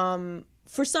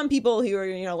 For some people who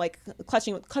are, like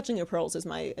clutching your pearls is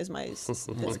my it's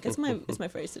my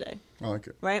phrase today. I like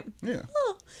it. Right? Yeah.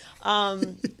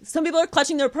 Some people are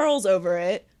clutching their pearls over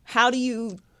it.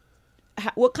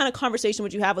 What kind of conversation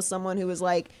would you have with someone who is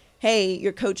like, hey,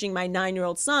 you're coaching my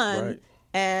 9-year-old son,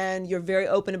 and you're very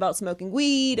open about smoking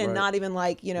weed, and not even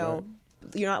like, you're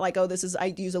not like, oh,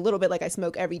 I use a little bit, like I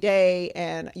smoke every day,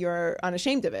 and you're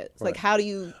unashamed of it. It's like, how do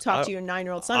you talk to your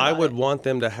 9-year-old son about I would it? want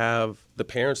them to have the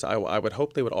parents. I would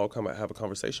hope they would all come and have a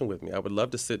conversation with me. I would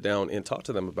love to sit down and talk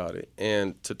to them about it.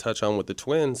 And to touch on with the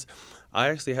twins, I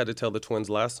actually had to tell the twins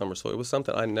last summer. So it was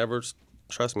something I never,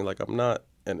 trust me, like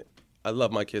I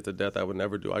love my kids to death. I would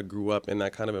never do. I grew up in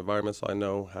that kind of environment, so I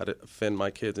know how to fend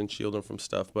my kids and shield them from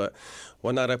stuff. But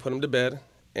one night I put them to bed,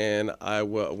 and I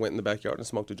went in the backyard and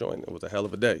smoked a joint. It was a hell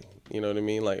of a day. You know what I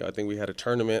mean? Like, I think we had a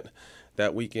tournament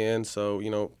that weekend, so,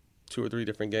 2 or 3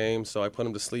 different games. So I put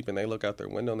them to sleep, and they look out their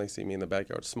window, and they see me in the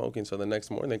backyard smoking. So the next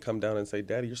morning, they come down and say,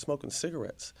 Daddy, you're smoking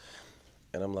cigarettes.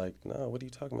 And I'm like, no, what are you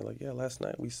talking about? Like, yeah, last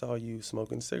night we saw you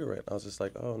smoking a cigarette. I was just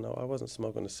like, oh, no, I wasn't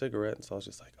smoking a cigarette. And so I was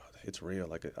just like, oh, it's real.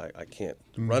 Like, I can't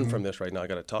run from this right now. I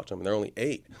got to talk to them. And they're only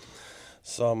 8.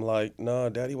 So I'm like, no,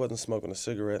 Daddy wasn't smoking a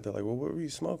cigarette. They're like, well, what were you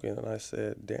smoking? And I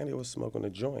said, Daddy was smoking a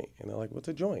joint. And they're like, what's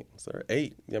a joint? So they're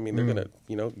 8. I mean, they're going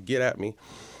to, get at me.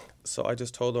 So I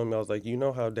just told them, I was like, you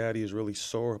know how Daddy is really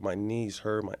sore? My knees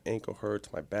hurt, my ankle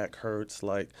hurts, my back hurts.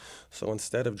 Like, so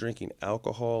instead of drinking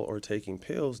alcohol or taking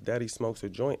pills, Daddy smokes a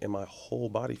joint, and my whole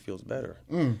body feels better.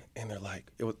 And they're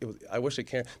like, it was. I wish it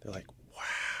can. They're like, wow.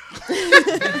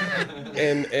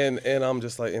 and I'm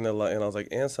just like, and I was like,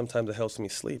 and sometimes it helps me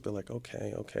sleep. They're like,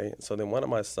 okay. So then one of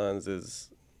my sons is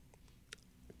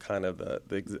kind of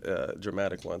the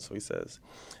dramatic one. So he says,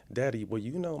 Daddy, well,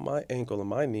 my ankle and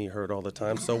my knee hurt all the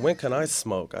time. So when can I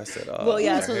smoke? I said, oh. Well,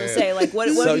 yeah, that's what I was going to say. Like, what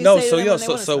do you say to them when they want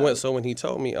to smoke? So when he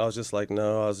told me, I was just like,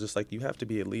 no. I was just like, you have to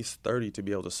be at least 30 to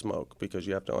be able to smoke, because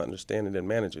you have to understand it and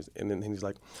manage it. And then he's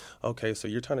like, okay, so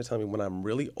you're trying to tell me when I'm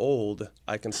really old,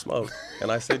 I can smoke?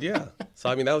 And I said, yeah. So,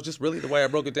 I mean, that was just really the way I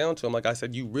broke it down to him. Like I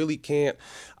said, you really can't.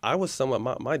 I was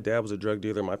my dad was a drug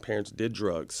dealer. My parents did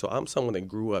drugs. So I'm someone that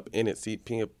grew up in it,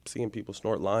 seeing people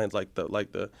snort lines like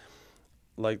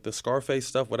the Scarface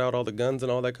stuff without all the guns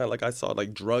and all that kind of, like, I saw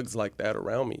like drugs like that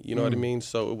around me, you know what I mean?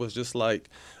 So it was just like,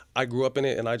 I grew up in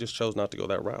it, and I just chose not to go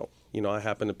that route. I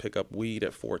happened to pick up weed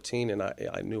at 14, and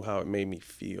I knew how it made me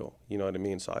feel, you know what I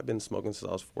mean? So I've been smoking since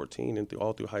I was 14, and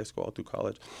all through high school, all through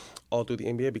college, all through the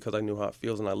NBA, because I knew how it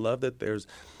feels. And I love that there's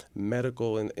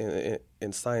medical and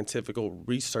and scientific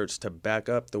research to back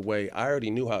up the way I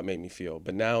already knew how it made me feel.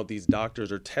 But now these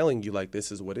doctors are telling you, like,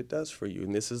 this is what it does for you,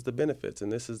 and this is the benefits,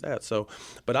 and this is that. So,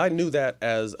 but I knew that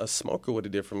as a smoker what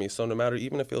it did for me. So no matter,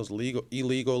 even if it was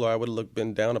illegal, or I would have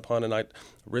been down upon, and I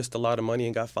risked a lot of money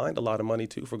and got fined a lot of money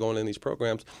too for going in these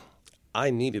programs, I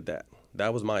needed that.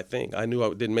 That was my thing. I knew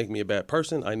it didn't make me a bad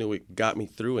person. I knew it got me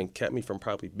through and kept me from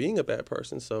probably being a bad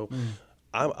person. So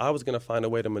I was going to find a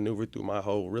way to maneuver through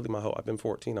I've been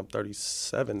 14, I'm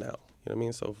 37 now. You know what I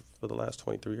mean? So for the last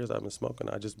 23 years I've been smoking.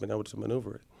 I've just been able to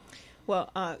maneuver it.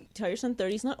 Well, tell your son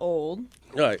 30's not old.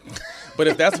 Right. But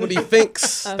if that's what he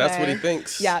thinks, Okay. that's what he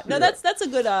thinks. Yeah. No, that's a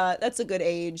good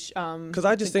age. Because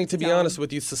I just think, to be honest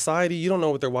with you, society, you don't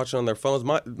know what they're watching on their phones.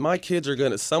 My kids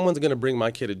someone's gonna bring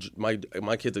my kids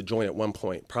a joint at one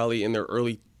point, probably in their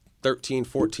early 13,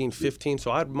 14, 15.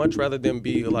 So I'd much rather them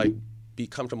be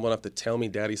comfortable enough to tell me,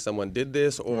 Daddy, someone did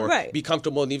this, or be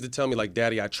comfortable enough to tell me, like,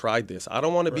 Daddy, I tried this. I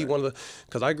don't want to be one of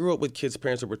because I grew up with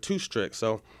parents that were too strict.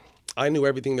 So I knew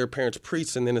everything their parents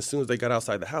preached, and then as soon as they got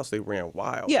outside the house, they ran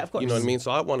wild. Yeah, of course. You know what I mean?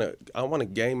 So I want to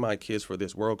game my kids for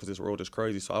this world, because this world is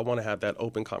crazy. So I want to have that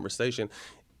open conversation.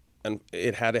 And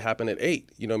it had to happen at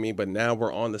 8, you know what I mean? But now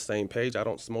we're on the same page. I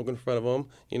don't smoke in front of them,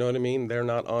 you know what I mean? They're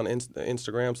not on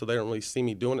Instagram, so they don't really see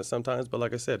me doing it sometimes. But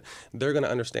like I said, they're going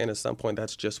to understand at some point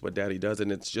that's just what Daddy does.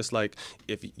 And it's just like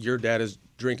if your dad is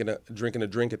drinking a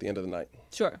drink at the end of the night.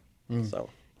 Sure. So.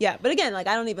 Yeah, but again, like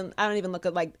I don't even look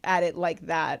at it like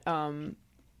that.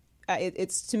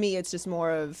 It's to me, it's just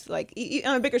more of like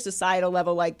on a bigger societal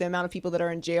level, like the amount of people that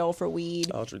are in jail for weed,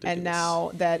 and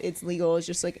now that it's legal is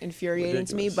just like infuriating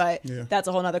to me. But that's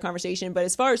a whole nother conversation. But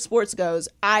as far as sports goes,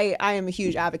 I am a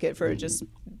huge advocate for just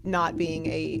not being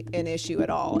an issue at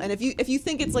all. And if you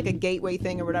think it's like a gateway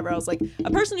thing or whatever else, like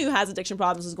a person who has addiction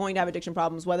problems is going to have addiction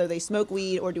problems whether they smoke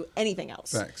weed or do anything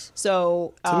else. Thanks.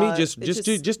 So to me, just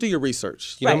do your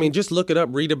research. You know what I mean? Just look it up,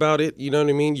 read about it. You know what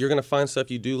I mean? You're gonna find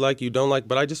stuff you do like, you don't like.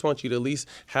 But I just want you to at least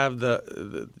have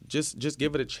just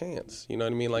give it a chance. You know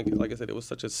what I mean? Like I said, it was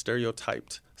such a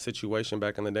stereotyped situation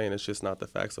back in the day, and it's just not the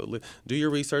fact. So do your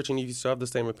research, and if you still have the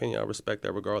same opinion, I respect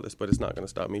that regardless. But it's not going to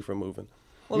stop me from moving.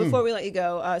 Well, before we let you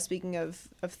go, speaking of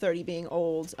 30 being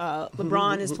old,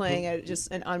 LeBron is playing at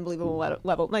just an unbelievable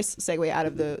level. Nice segue out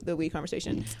of the weed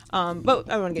conversation. But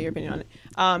I want to get your opinion on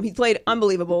it. He played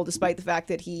unbelievable despite the fact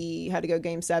that he had to go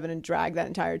Game 7 and drag that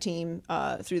entire team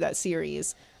through that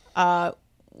series. Do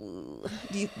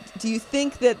you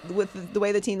think that with the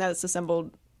way the team that's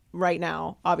assembled right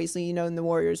now, obviously you know the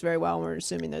Warriors very well, and we're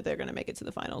assuming that they're going to make it to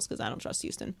the finals because I don't trust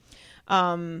Houston.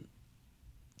 Can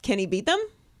he beat them?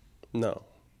 No.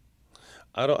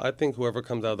 I don't. I think whoever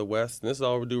comes out of the West, and this is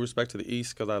all with due respect to the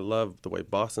East, because I love the way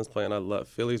Boston's playing. I love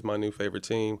Philly's my new favorite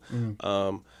team.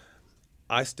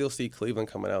 I still see Cleveland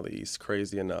coming out of the East,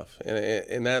 crazy enough,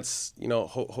 and that's, you know,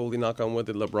 holy knock on wood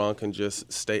that LeBron can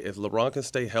just stay. If LeBron can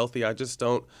stay healthy, I just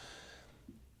don't.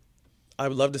 I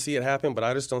would love to see it happen, but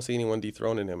I just don't see anyone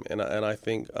dethroning him. And I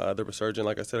think the resurgence,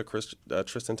 like I said, of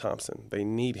Tristan Thompson, they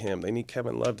need him. They need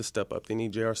Kevin Love to step up. They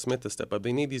need J.R. Smith to step up.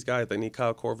 They need these guys. They need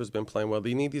Kyle Korver's been playing well.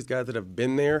 They need these guys that have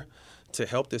been there to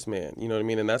help this man. You know what I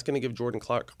mean? And that's going to give Jordan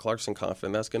Clarkson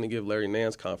confidence. That's going to give Larry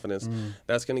Nance confidence.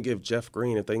 That's going to give Jeff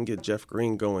Green, if they can get Jeff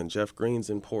Green going. Jeff Green's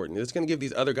important. It's going to give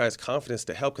these other guys confidence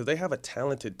to help because they have a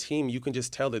talented team. You can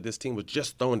just tell that this team was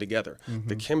just thrown together.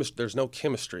 There's no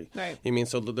chemistry. Right. I mean,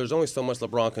 so there's only so much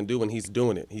LeBron can do, and he's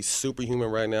doing it. He's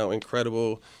superhuman right now,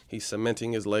 incredible. He's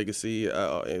cementing his legacy.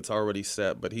 It's already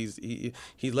set, but he's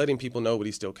letting people know what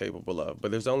he's still capable of.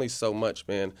 But there's only so much,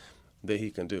 man, that he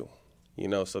can do. You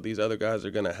know, so these other guys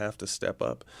are going to have to step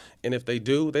up. And if they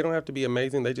do, they don't have to be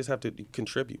amazing. They just have to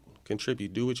contribute.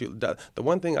 Do what you – the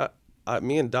one thing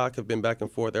me and Doc have been back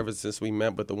and forth ever since we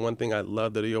met, but the one thing I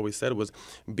loved that he always said was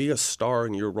be a star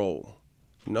in your role.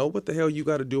 Know what the hell you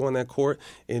got to do on that court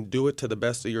and do it to the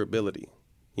best of your ability.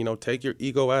 You know, take your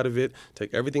ego out of it.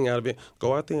 Take everything out of it.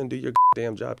 Go out there and do your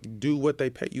damn job. Do what they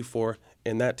pay you for,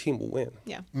 and that team will win.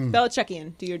 Yeah.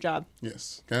 Belichickian, do your job.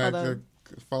 Yes. Can I ask a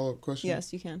follow-up question?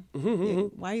 Yes, you can.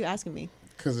 Why are you asking me?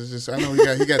 Because it's just, I know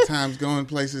he got times going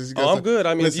places. I'm good.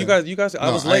 I mean, listen, you guys.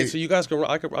 I was late, so you guys can.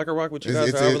 I can rock with you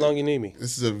guys however long you need me.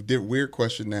 This is a weird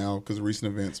question now because of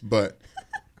recent events. But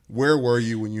where were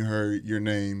you when you heard your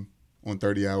name on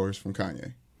 30 Hours from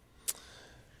Kanye?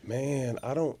 Man,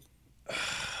 I don't.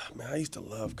 Man, I used to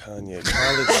love Kanye. I'm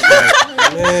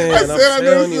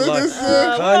telling you,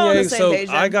 Kanye. So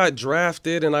I got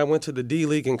drafted, and I went to the D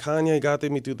League, and Kanye got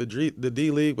me through the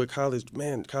D League with college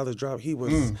drop. He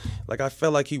was like, I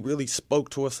felt like he really spoke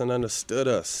to us and understood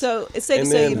us. So it's safe to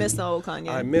say you miss the old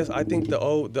Kanye. I think the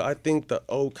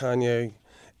old Kanye,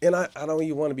 And I don't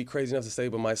even want to be crazy enough to say,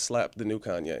 but might slap the new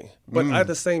Kanye. But at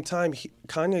the same time,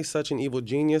 Kanye's such an evil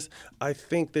genius. I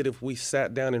think that if we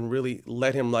sat down and really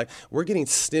let him, like, we're getting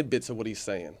snippets of what he's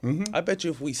saying. I bet you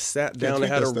if we sat down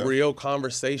and had a real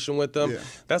conversation with them,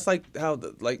 that's like how,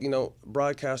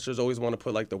 broadcasters always want to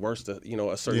put, like, the worst of,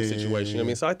 a certain situation. You know what I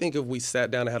mean? So I think if we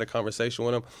sat down and had a conversation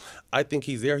with him, I think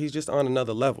he's there. He's just on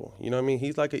another level. You know what I mean?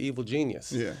 He's like an evil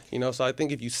genius. Yeah. So I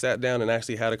think if you sat down and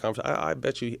actually had a conversation, I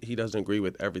bet you he doesn't agree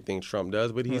with everything Trump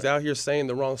does, but he's out here saying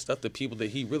the wrong stuff to people that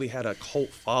he really had a cult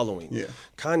following. Yeah.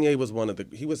 Kanye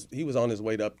was he was on his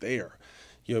way up there.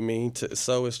 You know what I mean?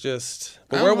 So it's just,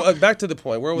 but back to the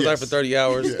point, where was I for 30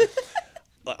 hours?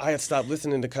 I had stopped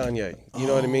listening to Kanye. You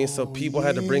know what I mean? So people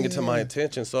had to bring it to my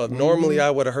attention. So normally I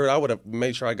would have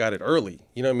made sure I got it early.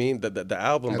 You know what I mean? The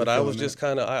album, but I was just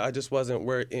kind of, I just wasn't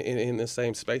in the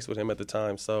same space with him at the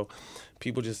time. So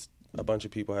a bunch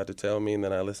of people had to tell me, and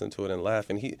then I listened to it and laughed.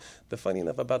 And the funny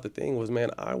enough about the thing was,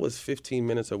 man, I was 15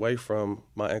 minutes away from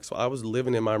my ex. I was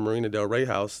living in my Marina Del Rey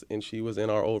house, and she was in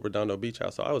our old Redondo Beach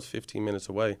house. So I was 15 minutes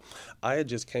away. I had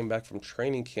just came back from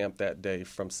training camp that day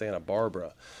from Santa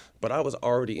Barbara. But I was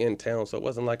already in town, so it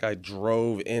wasn't like I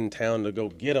drove in town to go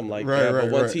get him like that. But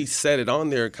once he said it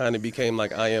on there, it kind of became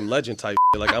like I Am Legend type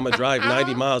shit. Like, I'm going to drive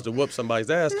 90 miles to whoop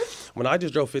somebody's ass when I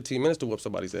just drove 15 minutes to whoop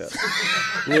somebody's ass.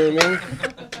 You know what I mean?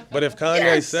 But if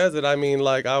Kanye says it, I mean,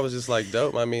 like, I was just like,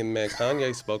 dope. I mean, man,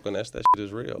 Kanye spoke on that. That shit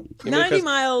is real. 90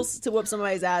 miles to whoop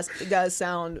somebody's ass does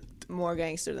sound more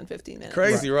gangster than 15 minutes.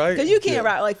 Crazy, right? Because you can't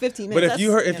ride like 15 minutes.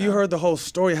 But if you heard the whole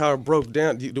story, how it broke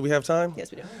down, do we have time? Yes,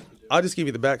 we do. I'll just give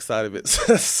you the backside of it.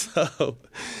 So,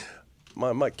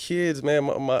 my kids, man,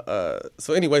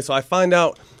 so anyway, so I find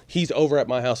out he's over at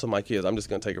my house with my kids. I'm just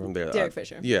gonna take it from there. Derek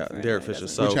Fisher. Yeah, Derek Fisher.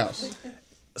 So, which house?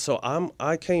 So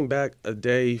I came back a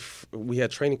day. We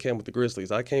had training camp with the Grizzlies.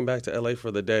 I came back to LA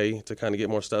for the day to kind of get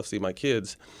more stuff, see my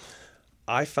kids.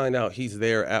 I find out he's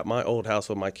there at my old house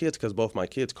with my kids because both my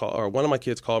kids one of my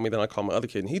kids called me, then I call my other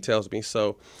kid, and he tells me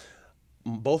so.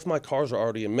 Both my cars are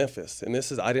already in Memphis, and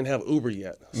I didn't have Uber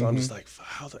yet. So I'm just like,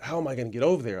 how am I going to get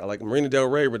over there? Like Marina Del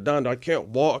Rey, Redondo, I can't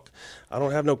walk. I don't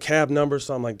have no cab number.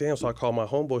 So I'm like, damn. So I called my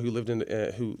homeboy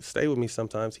who stayed with me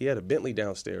sometimes. He had a Bentley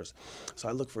downstairs. So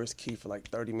I looked for his key for like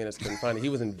 30 minutes, couldn't find it. He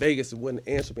was in Vegas and wouldn't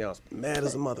answer me. I was mad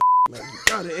as a mother, man. You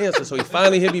got to answer. So he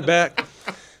finally hit me back.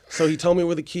 So he told me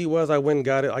where the key was. I went and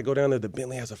got it. I go down there. The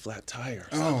Bentley has a flat tire.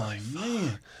 So I'm like,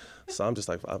 man. So I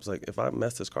was like, if I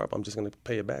mess this car up, I'm just going to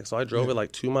pay it back. So I drove it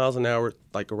like 2 miles an hour,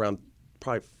 like around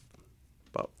probably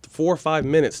about 4 or 5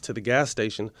 minutes to the gas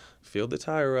station, filled the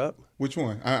tire up. Which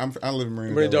one? I live in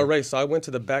Marina Del Rey. So I went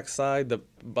to the back side,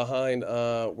 behind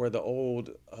where the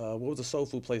old, what was the soul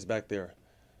food place back there?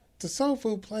 The soul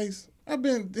food place? I've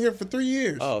been here for 3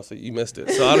 years. Oh, so you missed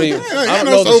it. So I don't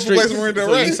know the street.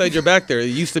 So you said you're back there. It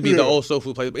used to be the old soul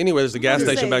food place. But anyway, there's a gas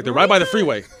station back there, right by the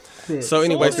freeway. So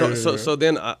anyway, so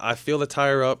then I fill the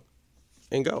tire up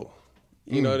and go.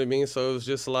 You know what I mean? So it was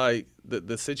just like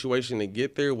the situation to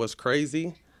get there was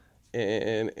crazy.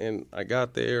 And I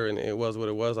got there, and it was what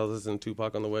it was. I was listening to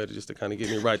Tupac on the way to kind of get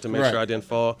me right, to make sure I didn't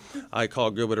fall. I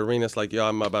called Gilbert Arenas, like, yo,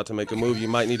 I'm about to make a move. You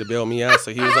might need to bail me out.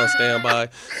 So he was on standby.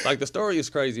 Like, the story is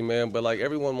crazy, man. But, like,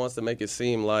 everyone wants to make it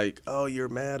seem like, oh, you're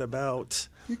mad about...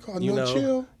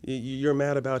 Chill. You're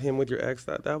mad about him with your ex.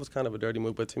 That was kind of a dirty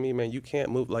move. But to me, man, you can't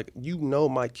move. Like,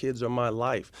 my kids are my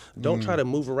life. Don't try to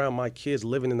move around my kids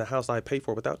living in the house I pay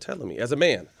for without telling me. As a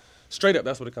man, straight up,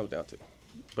 that's what it comes down to.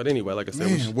 But anyway, like I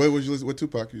said, what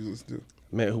Tupac you listen to?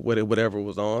 Man, whatever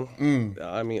was on.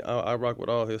 I mean, I rock with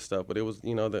all his stuff, but it was,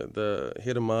 the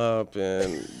Hit 'Em Up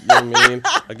and, you know what I mean,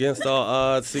 Against All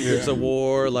Odds, Secrets of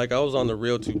War. Like, I was on the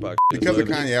real Tupac. Because of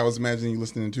Kanye, I was imagining you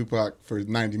listening to Tupac for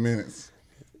 90 minutes.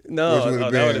 No,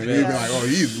 that would have been. You'd be like, oh,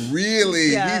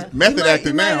 he's method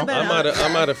acting now. I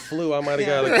might have flew. I might have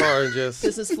got in the car and just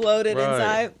has floated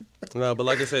inside. No, but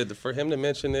like I said, for him to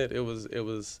mention it, it was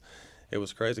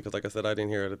crazy because, like I said, I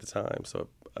didn't hear it at the time. So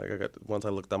once I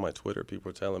looked on my Twitter, people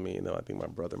were telling me, I think my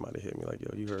brother might have hit me like, yo,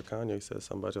 you heard Kanye said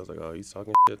something about you. I was like, oh, he's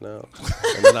talking shit now.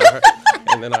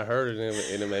 And then I heard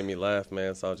it, and it made me laugh,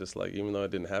 man. So I was just like, even though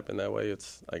it didn't happen that way,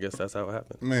 I guess that's how it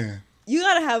happened. Man. You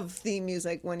gotta have theme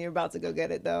music when you're about to go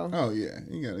get it, though. Oh yeah,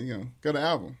 you got an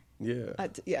album. Yeah.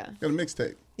 Yeah. Got a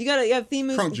mixtape. You have theme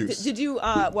music. Crumb Juice. Did you?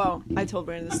 Well, I told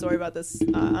Brandon the story about this. I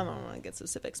don't want to get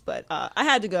specifics, but I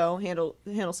had to go handle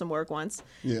some work once.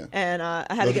 Yeah. And I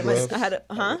had to get my. I had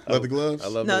to. Leather gloves. I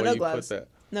love the way no you gloves. put that.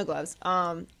 No gloves.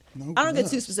 I don't get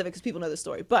too specific because people know the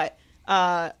story, but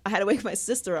I had to wake my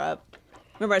sister up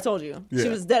Remember I told you she Yeah.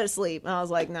 was dead asleep, and I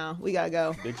was like, "No, we gotta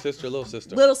go." Big sister, little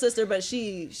sister. Little sister, but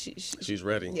She's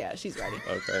ready. yeah, she's ready.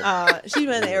 Okay. She's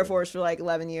been in the Air Force for like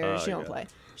 11 years. She don't yeah. play.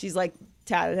 She's like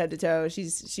tatted head to toe.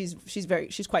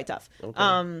 She's quite tough. But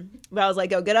I was like,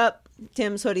 "Go get up,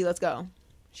 Tim's hoodie. Let's go."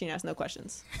 She asked no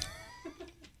questions.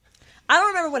 I don't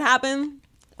remember what happened.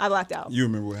 I blacked out. You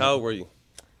remember what How happened? old were you?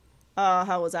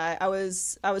 How was I? I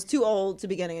was too old to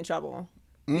be getting in trouble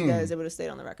because it would have stayed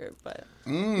on the record. But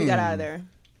we got out of there.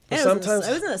 And it sometimes-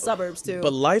 was in the suburbs too.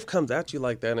 But life comes at you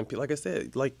like that, and like I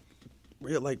said, like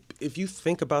if you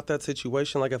think about that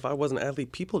situation, like if I was an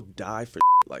athlete, people die for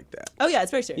like that. Oh yeah,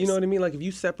 it's very serious. You know what I mean? Like if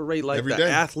you separate like Every the day.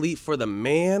 athlete for the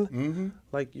man,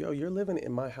 like yo, you're living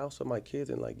in my house with my kids,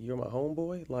 and like you're my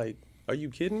homeboy. Like, are you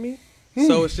kidding me?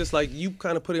 So it's just like you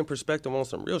kind of put in perspective on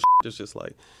some real shit. It's just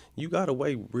like you got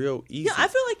away real easy. Yeah, I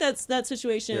feel like that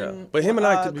situation. Yeah. But him and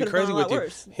I, to be could've crazy gone a lot with you,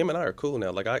 worse. him and I are cool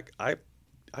now. Like I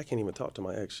can't even talk to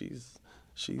my ex.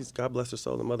 She's God bless her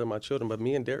soul, the mother of my children. But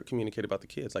me and Derek communicate about the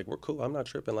kids. Like we're cool. I'm not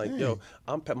tripping. Like yo,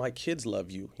 my kids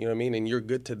love you. You know what I mean? And you're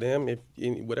good to them. If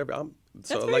whatever. That's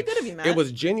very good of you, Matt. It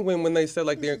was genuine when they said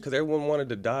like because everyone wanted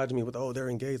to dodge me with they're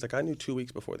engaged. Like I knew 2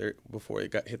 weeks before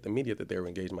it got hit the media that they were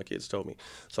engaged. My kids told me.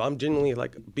 So I'm genuinely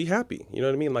like be happy. You know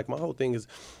what I mean? Like my whole thing is.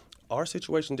 Our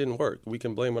situation didn't work. We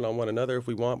can blame it on one another if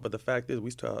we want, but the fact is we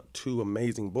still have 2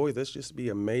 amazing boys. Let's just be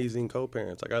amazing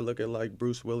co-parents. Like I look at like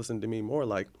Bruce Willis and Demi Moore,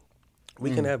 like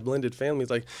we can have blended families.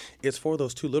 Like it's for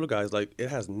those 2 little guys. Like it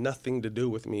has nothing to do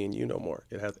with me and you no more.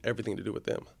 It has everything to do with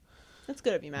them. That's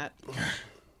good of you, Matt.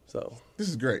 So This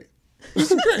is great.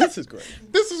 this is great.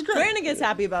 This is great. Brandon gets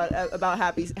happy about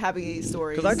happy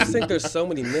stories. Because I just think there's so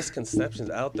many misconceptions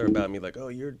out there about me. Like,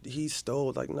 he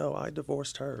stole. Like, no, I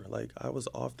divorced her. Like, I was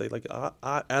off.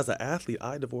 I as an athlete,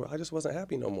 I divorced. I just wasn't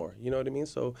happy no more. You know what I mean?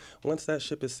 So once that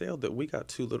ship has sailed, that we got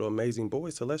 2 little amazing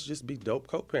boys. So let's just be dope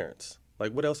co-parents.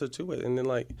 Like, what else is to it? And then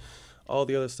like all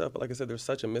the other stuff. But like I said, there's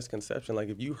such a misconception. Like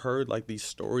if you heard like these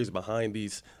stories behind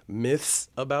these myths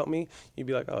about me, you'd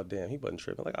be like, oh damn, he wasn't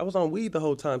tripping. Like I was on weed the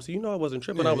whole time, so you know I wasn't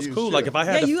tripping. Yeah, I was you was cool. chill. Like if I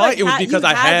had Yeah, to you, fight, like, it was had- because you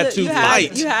I had to you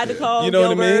fight. You had to call. You know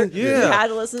Gilbert. what I mean? Yeah. You had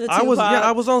to listen to Tupac.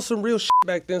 I was on some real shit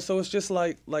back then. So it's just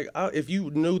like if you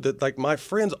knew that, like my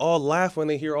friends all laugh when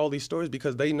they hear all these stories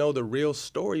because they know the real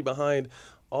story behind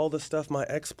all the stuff my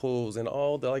ex pulls and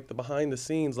all the like the behind the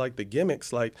scenes, like the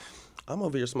gimmicks. Like I'm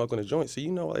over here smoking a joint, so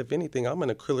you know, if anything, I'm in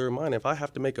a clearer mind. If I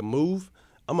have to make a move,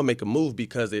 I'm gonna make a move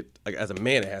because as a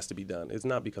man, it has to be done. It's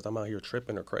not because I'm out here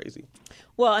tripping or crazy.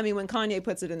 Well, I mean, when Kanye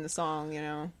puts it in the song, you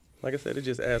know. Like I said, it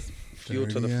just adds fuel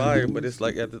to the fire, but it's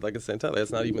like at the same time,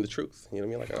 it's not even the truth. You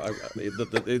know what I mean?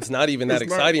 Like it's not even that It's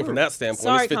not exciting true. from that standpoint.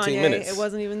 Sorry, It's 15 Kanye. minutes. It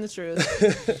wasn't even the truth.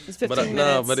 It's 15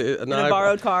 minutes in a I-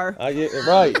 borrowed car. Right.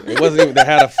 It wasn't even. They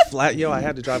had a flat. I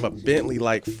had to drive a Bentley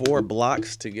like 4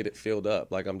 blocks to get it filled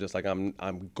up. Like I'm just like I'm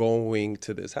going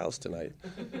to this house tonight.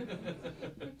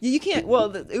 You can't. Well,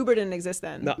 the Uber didn't exist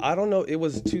then. No, I don't know. It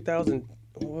was 2000.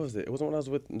 What was it? It wasn't when I was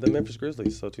with the Memphis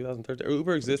Grizzlies. So 2013.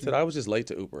 Uber existed. I was just late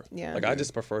to Uber. Yeah. Like I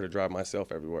just prefer to drive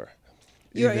myself everywhere.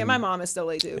 Yeah, my mom is still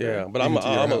late to Uber. Yeah, but I'm Even to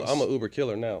your house. a Uber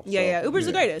killer now. Yeah, so. yeah. Uber's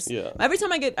the greatest. Yeah. Every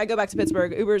time I go back to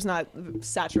Pittsburgh, Uber's not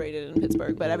saturated in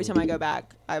Pittsburgh, but every time I go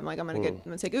back, I'm like, I'm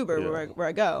gonna take Uber Yeah. where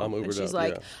I go. I'm and Ubered she's up,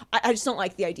 like, yeah. I just don't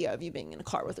like the idea of you being in a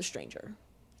car with a stranger. I'm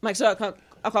like, so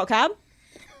I'll call a cab.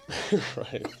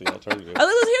 Right. The alternative.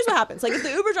 Here's what happens. Like if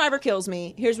the Uber driver kills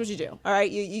me, here's what you do. All right,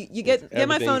 you get my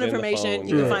Everything's phone in the information. phone.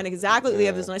 You can Right. find exactly. We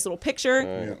have this nice little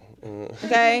picture.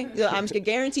 Okay, I'm just gonna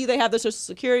guarantee they have their social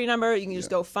security number. You can just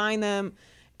go find them,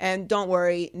 and don't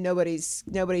worry, nobody's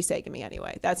taking me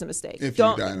anyway. That's a mistake. If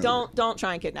you die in Don't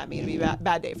try and kidnap me. It'll be a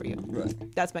bad day for you.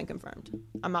 Right. That's been confirmed.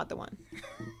 I'm not the one.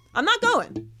 I'm not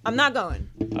going.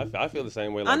 I feel the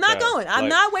same way. Like I'm not that. going. I'm Like,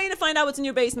 not waiting to find out what's in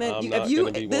your basement. I'm You- not if you,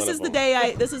 gonna be this one is of the them.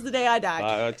 day this is the day I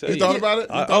die. I tell You you. thought about it? You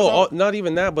thought about it? Not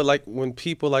even that, but like when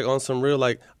people like on some real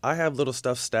like I have little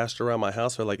stuff stashed around my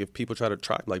house where like if people try to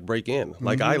like break in,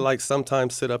 like I like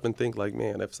sometimes sit up and think like,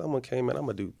 man, if someone came in, I'm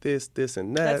gonna do this,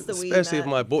 and that. That's the weed, especially if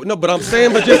Matt. my boy. No, but I'm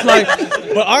saying, but just like,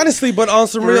 but honestly, but on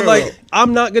some real real. like,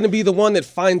 I'm not gonna be the one that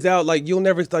finds out. Like you'll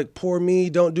never like poor me,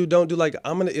 don't do. Like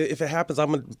I'm gonna if it happens,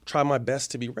 I'm gonna try my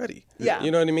best to be ready. Yeah. You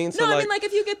know what I mean? No, I mean like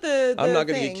if you get the I'm not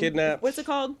gonna thing, get kidnapped. What's it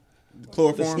called?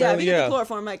 Chloroform. Yeah, if you get Yeah. the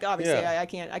chloroform, like obviously Yeah. I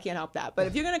can't help that. But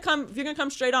if you're gonna come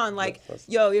straight on, like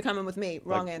yo, you're coming with me.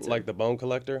 Wrong like, answer. Like the Bone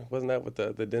Collector, wasn't that with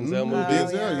the Denzel movie?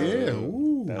 Denzel, yeah. yeah.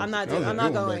 Ooh. I'm not that was a I'm good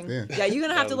not one going. back then. Yeah, you're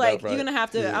gonna have to That was like about you're gonna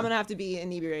have to Yeah. I'm gonna have to be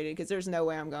inebriated because there's no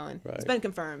way I'm going. Right. It's been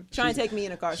confirmed. Try and take me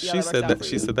in a car. See how She that works said out that. for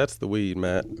She you. said that's the weed,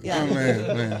 Matt. Yeah. Oh,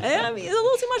 man. I mean, it's a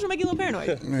little too much. Will make you a little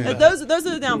paranoid. Those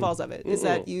are the downfalls of it. Is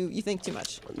that you think too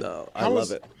much. No, I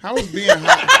love it. How was being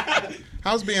high?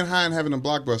 How was being high and having a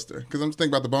Blockbuster? Because I'm just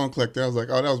thinking about The Bone Collector. I was like,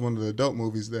 oh, that was one of the adult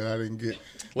movies that I didn't get.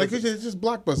 Like, it's just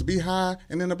Blockbuster. Be high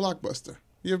and then a Blockbuster.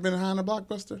 You ever been high in a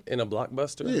Blockbuster? In a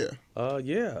Blockbuster? Yeah.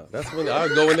 Yeah. That's when I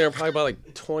would go in there and probably buy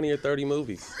like 20 or 30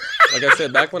 movies. Like I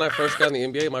said, back when I first got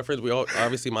in the NBA, my friends,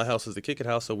 obviously my house was the Kick It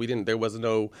house, so there was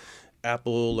no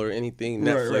Apple or anything,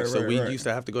 Netflix. So we used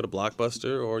to have to go to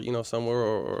Blockbuster or, somewhere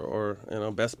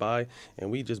or Best Buy,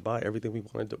 and we just buy everything we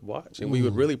wanted to watch. And we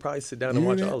would really probably sit down and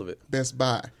watch all of it. Best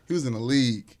Buy. He was in the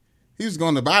league. He was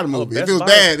going to buy the movie. If Best it was Buy-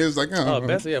 bad, it was like,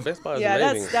 Best Buy is Yeah,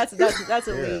 amazing. that's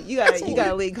a league. You got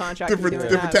a league contract. Different- for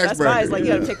doing different that. tax Best Buy is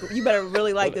bracket. like you better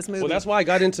really like this movie. Well, that's why I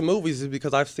got into movies, is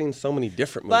because I've seen so many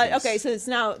different movies. But okay, so it's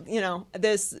now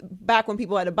this back when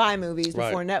people had to buy movies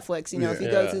before Right. Netflix. If you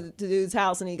Yeah. go to the dude's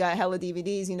house and he got hella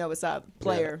DVDs, you know what's up.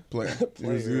 Player, Player. You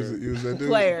was that dude?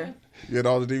 player. You had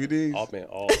all the DVDs? Oh, man,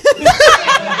 all.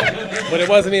 But it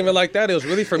wasn't even like that. It was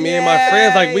really for me and my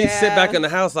friends. Like, we'd sit back in the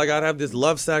house. Like, I'd have this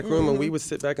love sack room, and we would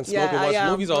sit back and smoke and watch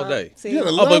movies all day. See? You had a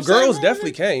Oh, love but sack girls room?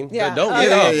 definitely came. Yeah. Don't Oh, get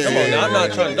yeah, up. yeah, Come yeah, on, yeah, I'm not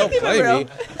yeah. trying. Don't Keep it play real. me.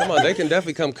 Come on, they can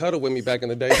definitely come cuddle with me back in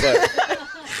the day.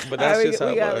 But that's All right, just how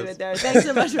we it gotta was. leave it there. Thanks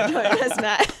so much for joining us,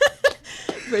 Matt.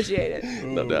 Appreciate it.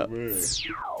 No doubt.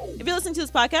 If you're listening to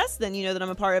this podcast, then you know that I'm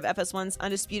a part of FS1's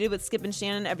Undisputed with Skip and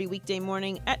Shannon every weekday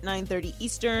morning at 9:30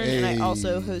 Eastern. And I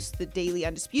also host the Daily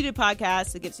Undisputed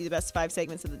podcast that gives you the best 5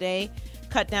 segments of the day,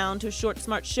 cut down to a short,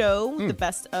 smart show with the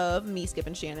best of me, Skip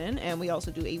and Shannon. And we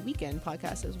also do a weekend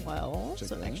podcast as well.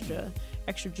 So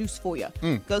extra juice for you.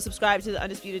 Go subscribe to the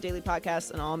Undisputed Daily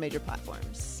Podcast on all major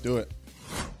platforms. Do it.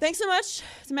 Thanks so much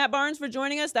to Matt Barnes for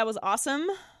joining us. That was awesome.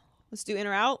 Let's do in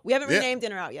or out. We haven't renamed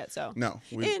in or out yet, so. No.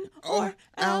 In or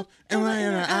out. Am I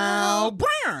in or out?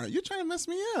 Brr, you're trying to mess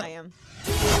me up. I am.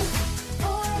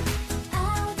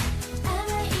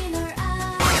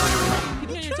 Keep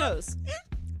me on your toes.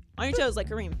 On your toes like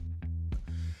Kareem.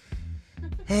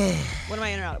 What am I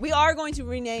in or out? We are going to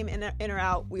rename in or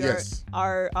out. We Yes.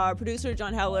 are our producer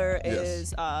John Heller Yes.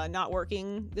 is not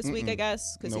working this week, I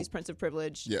guess, because he's Prince of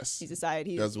Privilege. Yes. He's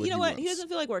decided Does what you know he what? wants. He doesn't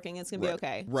feel like working. It's gonna be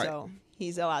okay. Right. So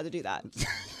he's allowed to do that.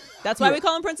 That's why we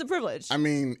call him Prince of Privilege. I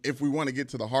mean, if we want to get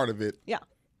to the heart of it, yeah.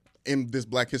 in this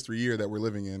Black History year that we're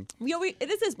living in.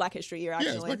 It is Black History Year, actually.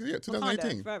 Yeah, it's Black History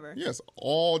 2018. Wakanda, forever. Yes,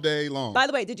 all day long. By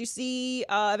the way, did you see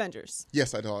Avengers?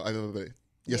 Yes, I did.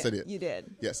 Yes, Yeah, I did. You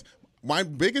did. Yes. My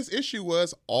biggest issue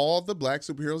was all the Black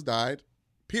superheroes died,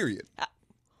 period.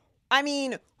 I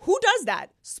mean, who does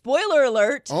that? Spoiler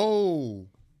alert. Oh,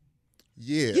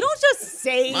 yeah. You don't just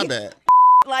say My bad.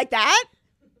 like that.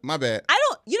 My bad. I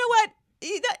don't. You know what?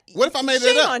 What if I made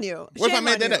Shame that up? on you. What if I Shame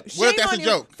made on that you. up? What if Shame that's on a you.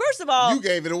 joke? First of all, You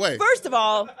gave it away. First of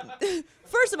all,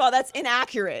 that's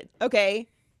inaccurate. Okay,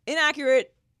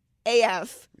 inaccurate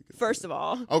AF. First of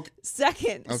all. Okay.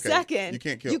 Second. You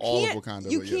can't kill all of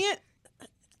Wakanda. You but yes. can't.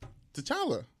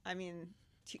 T'Challa. I mean.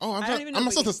 Oh, I don't even know I'm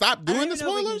if we supposed to can- stop doing I the don't even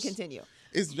know if we can spoilers? continue.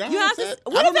 Is John You have to. upset?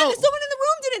 What I if don't know. someone in the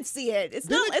room didn't see it? It's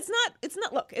Didn't not. it? It's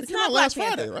not. Look, it's came not out Black last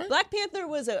Panther. Friday, right? Black Panther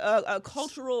was a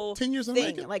cultural 10 years in the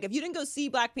thing. making. Like if you didn't go see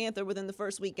Black Panther within the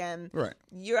first weekend, Right.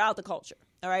 you're out the culture.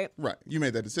 All right. Right. You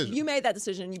made that decision. You made that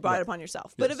decision. You brought it upon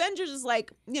yourself. But Yes. Avengers is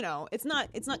like, it's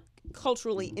not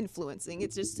culturally influencing.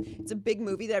 It's a big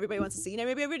movie that everybody wants to see, and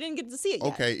everybody didn't get to see it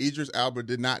yet. Okay, Idris Elba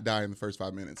did not die in the first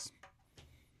 5 minutes.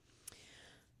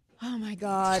 Oh my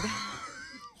God.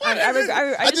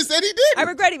 I just said he did. I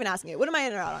regret even asking it. What am I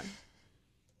in or out on?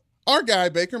 Our guy,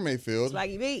 Baker Mayfield,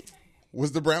 Swaggy B.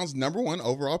 was the Browns' #1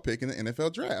 overall pick in the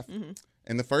NFL draft. Mm-hmm.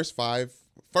 And the first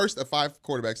of 5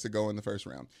 quarterbacks to go in the first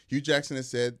round. Hugh Jackson has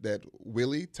said that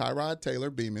Willie Tyrod Taylor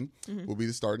Beeman will be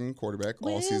the starting quarterback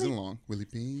all season long. Willie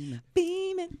Beeman.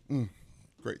 Beaming.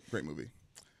 Great movie.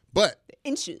 But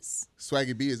Inches.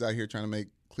 Swaggy B is out here trying to make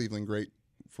Cleveland great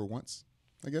for once,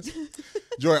 I guess.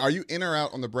 Joy, are you in or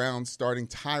out on the Browns starting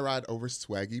Tyrod over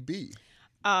Swaggy B?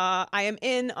 I am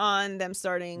in on them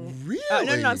starting. Really?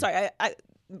 No, I'm sorry. I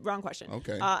wrong question.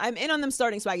 Okay. I'm in on them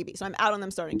starting Swaggy B, so I'm out on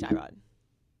them starting Tyrod.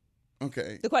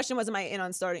 Okay. The question was, am I in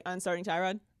on starting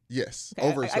Tyrod? Yes. Okay,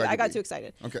 Over Swaggy I got B. too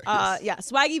excited. Okay. Yeah,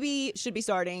 Swaggy B should be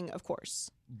starting, of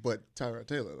course. But Tyrod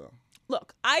Taylor, though.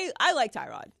 Look, I like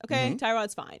Tyrod. Okay,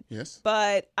 Tyrod's fine. Yes.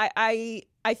 But I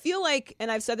feel like,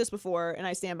 and I've said this before, and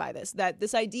I stand by this, that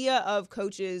this idea of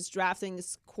coaches drafting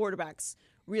quarterbacks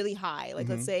really high, like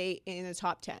let's say in the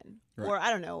top 10, or I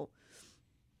don't know,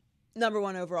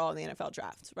 #1 overall in the NFL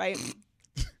draft, right?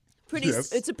 pretty.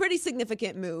 Yes. It's a pretty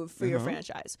significant move for your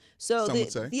franchise. So Some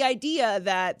would say. the idea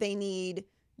that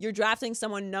you're drafting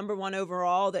someone number 1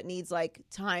 overall that needs like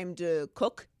time to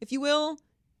cook, if you will,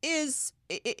 is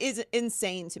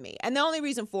insane to me. And the only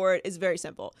reason for it is very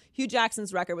simple. Hugh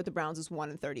Jackson's record with the Browns is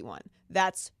 1-31.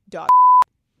 That's dog.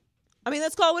 I mean,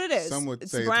 let's call it what it is. Some would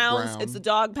it's say the it's Browns. brown. It's the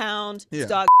dog pound. Yeah. It's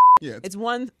dog. Yeah, It's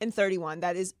 1-31.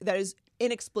 That is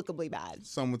inexplicably bad.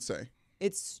 some would say.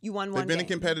 You won one They've been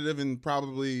game. competitive in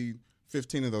probably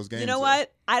 15 of those games. You know though.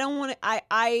 what? I don't want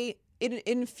to. It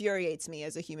infuriates me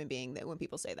as a human being that when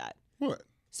people say that. What?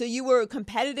 So you were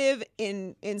competitive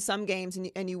in some games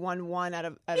and you won 1 out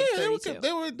of 32.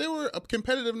 They were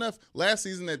competitive enough last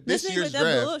season that this Miss me year's with that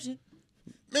draft. bullshit.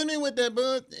 Miss me with that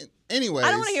bull. Anyways, I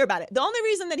don't want to hear about it. The only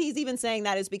reason that he's even saying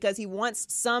that is because he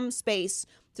wants some space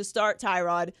to start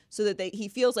Tyrod so that he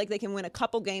feels like they can win a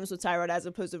couple games with Tyrod as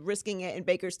opposed to risking it. And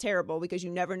Baker's terrible because you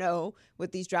never know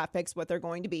with these draft picks what they're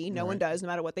going to be. No one does, no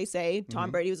matter what they say. Tom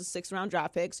Brady was a 6th-round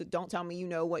draft pick, so don't tell me you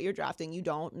know what you're drafting. You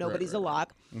don't. Nobody's a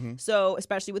lock. So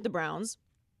especially with the Browns.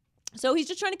 So he's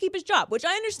just trying to keep his job, which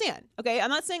I understand. Okay, I'm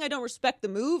not saying I don't respect the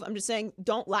move. I'm just saying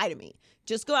don't lie to me.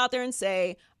 Just go out there and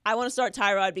say, I want to start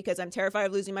Tyrod because I'm terrified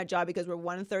of losing my job because we're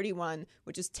 1-31,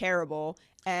 which is terrible.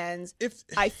 And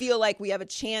I feel like we have a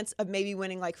chance of maybe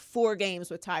winning like 4 games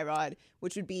with Tyrod,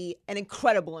 which would be an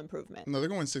incredible improvement. No, they're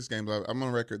going to win 6 games. I'm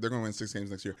on record. They're going to win 6 games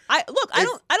next year. I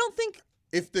don't think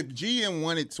If the GM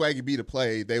wanted Swaggy B to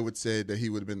play, they would say that he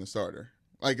would have been the starter.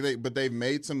 But they've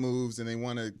made some moves and they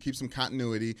want to keep some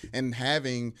continuity, and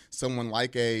having someone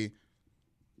like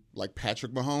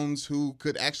Patrick Mahomes who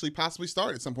could actually possibly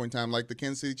start at some point in time, like the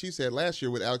Kansas City Chiefs had last year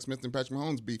with Alex Smith and Patrick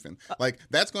Mahomes beefing.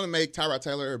 That's going to make Tyrod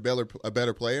Taylor a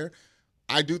better player.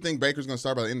 I do think Baker's going to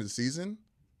start by the end of the season,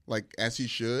 as he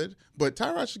should. But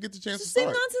Tyrod should get the chance to it's the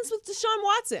start. same nonsense with Deshaun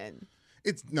Watson.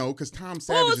 Because Tom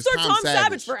Savage Let's is start Tom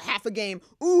Savage for half a game.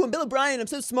 Ooh, I'm Bill O'Brien. I'm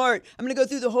so smart. I'm going to go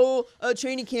through the whole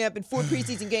training camp and 4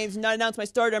 preseason games and not announce my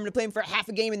starter. I'm going to play him for half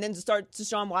a game and then to start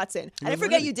Deshaun Watson. I didn't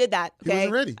forget ready. you did that. Okay? He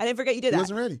wasn't ready. I didn't forget you did that. He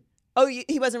wasn't ready. Oh,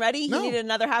 he wasn't ready? No. He needed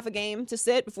another half a game to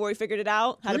sit before he figured it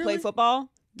out how to play Really? football?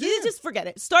 Yeah. Just forget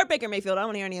it. Start Baker Mayfield. I don't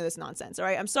want to hear any of this nonsense, all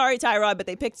right? I'm sorry, Tyrod, but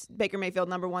they picked Baker Mayfield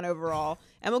number 1 overall.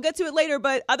 And we'll get to it later,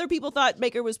 but other people thought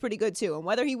Baker was pretty good too. And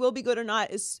whether he will be good or not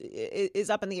is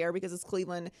up in the air because it's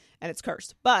Cleveland and it's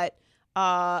cursed. But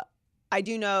I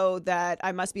do know that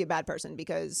I must be a bad person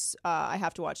because I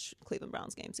have to watch Cleveland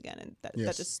Browns games again. And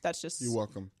that's just... You're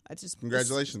welcome. It's just,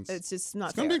 Congratulations. It's just not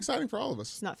It's fair. going to be exciting for all of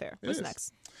us. It's not fair. It What's is.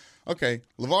 next? Okay,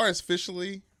 LeVar has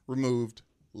officially removed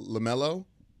LaMelo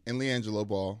and LiAngelo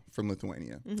Ball from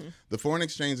Lithuania. The foreign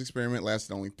exchange experiment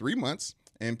lasted only 3 months,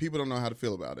 and people don't know how to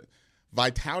feel about it.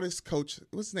 Vitautas coach,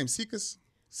 what's his name,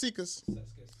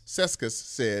 Seskas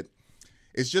said,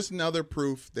 it's just another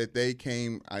proof that they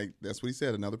came, that's what he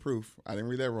said, another proof. I didn't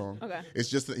read that wrong. Okay. It's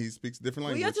just that he speaks a different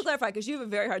Well, language. you have to clarify because you have a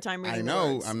very hard time reading I the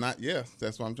know, words. I'm not,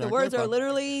 that's why I'm trying The to words clarify. are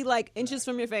literally like inches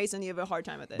from your face and you have a hard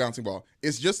time with it. Bouncing ball.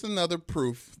 It's just another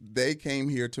proof they came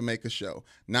here to make a show,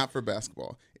 not for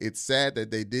basketball. It's sad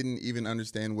that they didn't even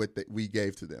understand what we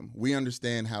gave to them. We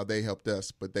understand how they helped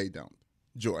us, but they don't.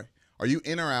 Joy, are you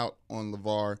in or out on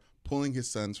LeVar pulling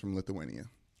his sons from Lithuania?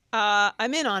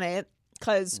 I'm in on it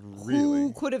because Really?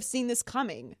 who could have seen this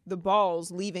coming? The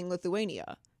Balls leaving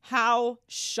Lithuania. How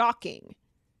shocking.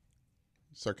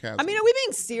 Sarcasm. I mean, are we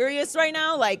being serious right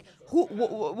now? Like,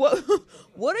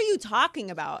 what are you talking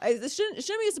about? This shouldn't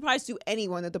be a surprise to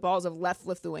anyone that the Balls have left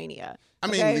Lithuania. I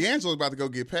mean, okay? LiAngelo's about to go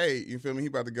get paid. You feel me? He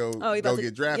about to go he about to-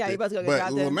 get drafted. yeah, he about to go get but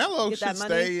drafted. LaMelo Get should that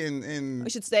money. stay in We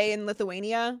should stay in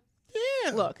Lithuania.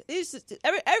 yeah. Look, it's just, first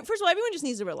of all, everyone just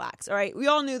needs to relax. All right, we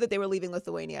all knew that they were leaving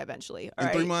Lithuania eventually. All in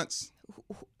right? 3 months.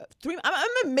 I'm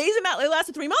amazed it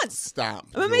lasted 3 months. Stop.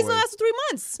 I'm amazed Joy. it lasted 3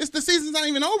 months. It's the season's not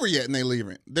even over yet, and they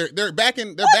leaving. They're back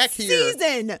in. They're back here.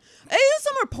 Season.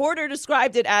 Some reporter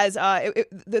described it as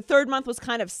the 3rd month was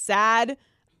kind of sad.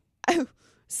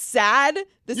 Sad.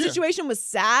 The Yeah. situation was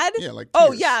sad. Yeah, like oh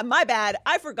tears. yeah, my bad.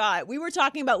 I forgot. We were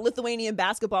talking about Lithuanian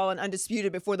basketball and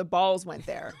Undisputed before the Balls went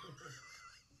there.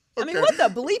 I mean, Okay. what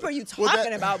the bleep are you Well,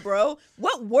 talking about, bro?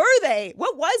 What were they?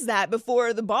 What was that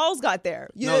before the Balls got there?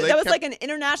 No, they that was kept- like an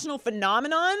international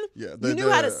phenomenon. Yeah, you knew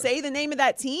how to say the name of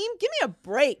that team. Give me a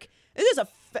break.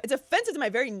 It's offensive to my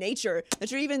very nature that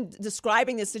you're even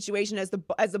describing this situation as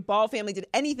the Ball family did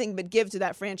anything but give to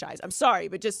that franchise. I'm sorry,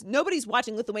 but just nobody's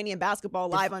watching Lithuanian basketball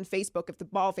live on Facebook if the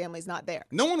Ball family's not there.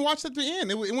 No one watched at the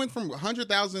end. It went from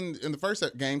 100,000 in the first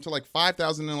game to like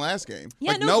 5,000 in the last game.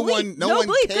 Yeah, like no one bleep,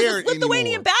 'cause cared it's Lithuanian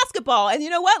anymore. basketball. And you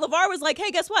know what? LeVar was like,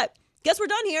 hey, guess what? Guess we're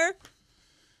done here.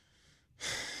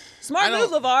 Smart move,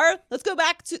 LeVar. Let's go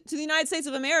back to the United States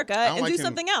of America and like do him,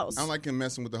 something else. I don't like him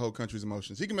messing with the whole country's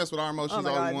emotions. He can mess with our emotions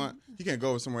all God. he want. He can't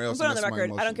go over somewhere else. Put on and the mess with my record. I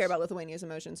don't emotions. care about Lithuania's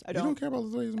emotions. I don't. You don't care about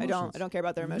Lithuania's emotions? I don't care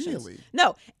about their emotions. Really?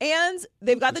 No. And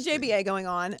they've got the JBA going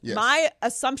on. Yes. My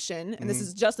assumption, and this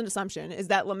is just an assumption, is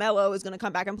that LaMelo is going to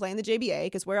come back and play in the JBA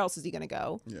because where else is he going to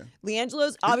go? Yeah.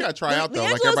 LiAngelo's He's got to try out, though,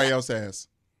 like everybody else has.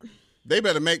 They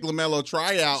better make LaMelo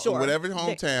try out in whatever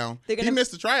hometown. He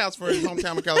missed the tryouts for his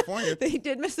hometown in California. They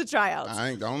did miss the tryouts.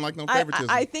 I don't like no favoritism.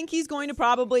 I think he's going to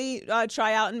probably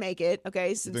try out and make it. Okay,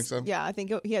 You think so? Yeah, I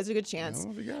think he has a good chance. I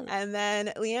don't know if he got it. And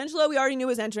then LiAngelo, we already knew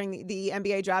was entering the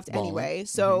NBA draft anyway.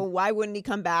 So why wouldn't he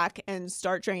come back and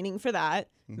start training for that?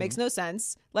 Makes no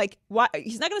sense. Like, why?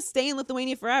 He's not going to stay in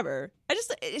Lithuania forever.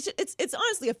 It's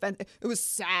honestly offensive. It was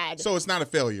sad. So it's not a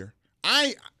failure.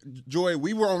 Joy,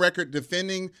 we were on record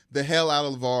defending the hell out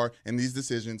of LeVar and these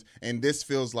decisions, and this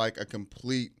feels like a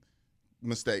complete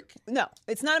mistake. No,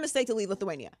 it's not a mistake to leave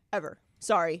Lithuania ever.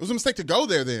 Sorry. It was a mistake to go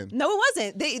there then. No, it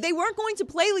wasn't. They weren't going to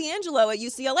play LiAngelo at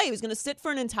UCLA. He was going to sit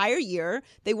for an entire year.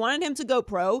 They wanted him to go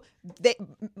pro.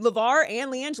 LeVar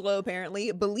and LiAngelo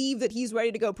apparently believe that he's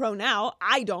ready to go pro now.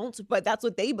 I don't, but that's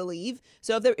what they believe.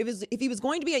 So if he was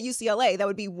going to be at UCLA, that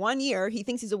would be 1 year. He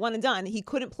thinks he's a one and done. He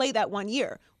couldn't play that 1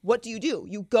 year. What do?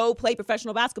 You go play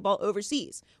professional basketball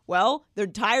overseas. Well, they're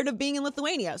tired of being in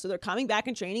Lithuania, so they're coming back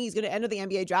and training. He's going to enter the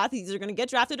NBA draft. He's either going to get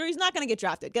drafted or he's not going to get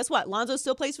drafted. Guess what? Lonzo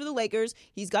still plays for the Lakers.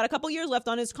 He's got a couple years left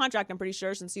on his contract, I'm pretty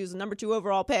sure, since he was the number 2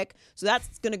 overall pick. So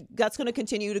that's gonna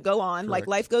continue to go on. Correct. Like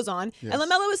life goes on. Yes. And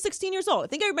LaMelo is 16 years old. I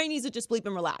think everybody needs to just bleep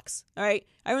and relax. All right?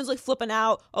 Everyone's like flipping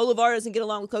out. Oh, LeVar doesn't get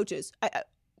along with coaches.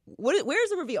 Where's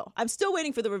the reveal? I'm still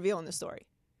waiting for the reveal in this story.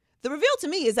 The reveal to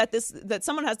me is that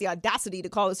someone has the audacity to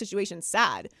call the situation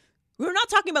sad. We were not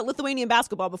talking about Lithuanian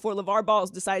basketball before LeVar Ball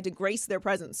decided to grace their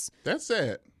presence. That's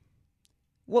sad.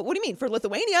 What do you mean? For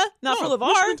Lithuania? Not for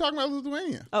LeVar? We've been talking about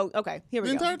Lithuania. Oh, okay. Here we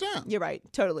go. The entire time. You're right.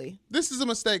 Totally. This is a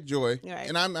mistake, Joy. You're right.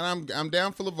 And I'm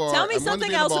down for LeVar. Tell me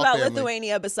something else about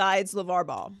Lithuania besides LeVar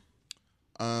Ball.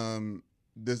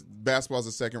 This basketball is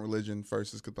a second religion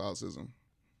versus Catholicism.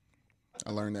 I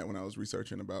learned that when I was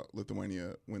researching about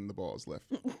Lithuania when the Balls left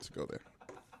to go there.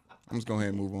 I'm just going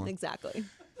ahead and move on. Exactly.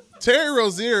 Terry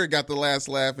Rozier got the last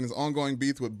laugh in his ongoing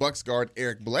beef with Bucks guard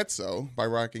Eric Bledsoe by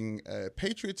rocking a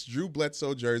Patriots Drew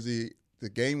Bledsoe jersey the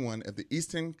game 1 of the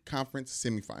Eastern Conference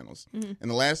semifinals. Mm-hmm. In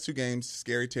the last 2 games,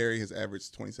 Scary Terry has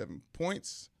averaged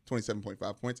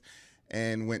 27.5 points,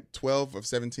 and went 12 of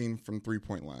 17 from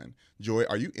three-point line. Joy,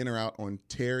 are you in or out on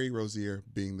Terry Rozier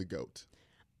being the GOAT?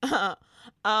 I'm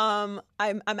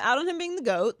out on him being the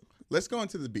GOAT. Let's go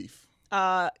into the beef.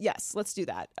 Yes, let's do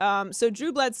that. So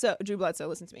Drew Bledsoe,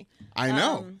 listen to me. I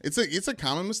know. It's a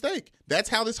common mistake. That's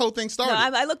how this whole thing started.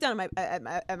 No, I looked down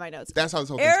at my notes. That's how this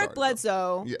whole thing started. Eric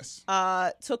Bledsoe yes.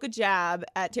 Took a jab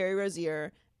at Terry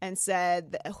Rozier and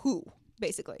said who,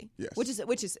 basically. Yes.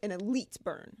 Which is an elite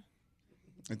burn.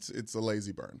 It's a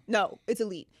lazy burn. No, it's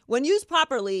elite. When used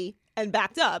properly and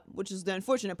backed up, which is the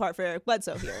unfortunate part for Eric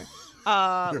Bledsoe here,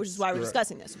 which is why we're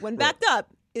discussing this. When backed up,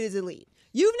 it is elite.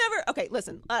 You've never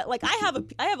listen. Like I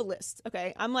have a list.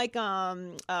 Okay, I'm like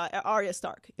Arya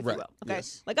Stark, if you will. Okay,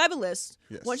 yes. Like I have a list.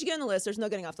 Yes. Once you get on the list, there's no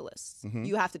getting off the list. Mm-hmm.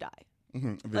 You have to die.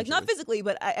 Mm-hmm, like not physically,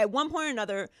 but at one point or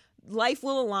another, life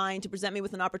will align to present me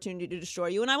with an opportunity to destroy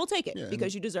you, and I will take it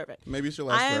because you deserve it. Maybe it's your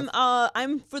last breath.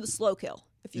 I'm for the slow kill,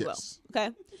 if you yes. will.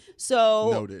 Okay,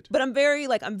 so noted. But I'm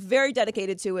very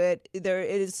dedicated to it. There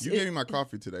it is. You gave me my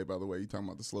coffee today, by the way. You talking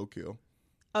about the slow kill?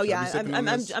 Oh yeah,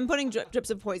 I'm putting drips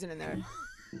of poison in there.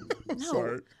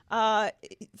 No. Sorry.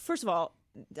 First of all,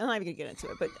 I'm not even gonna get into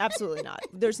it, but absolutely not.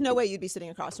 There's no way you'd be sitting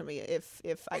across from me if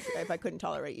I couldn't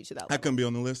tolerate you to that level. I couldn't be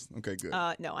on the list. Okay, good.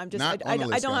 No, I'm just Not I on the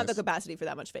list, don't have guys. the capacity for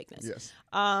that much fakeness. Yes.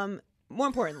 More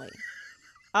importantly,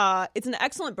 it's an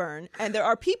excellent burn, and there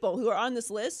are people who are on this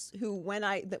list who, when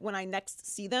I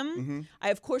next see them, I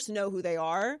of course know who they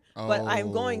are, but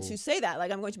I'm going to say that,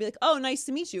 like I'm going to be like, oh, nice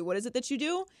to meet you. What is it that you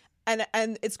do? And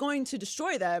it's going to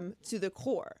destroy them to the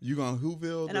core. You gonna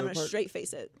Whoville? And I'm gonna straight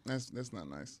face it. That's not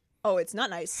nice. Oh, it's not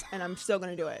nice, and I'm still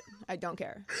gonna do it. I don't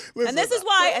care. Listen, and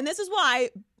this is why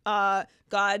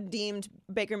God deemed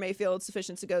Baker Mayfield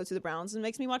sufficient to go to the Browns and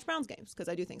makes me watch Browns games because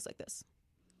I do things like this.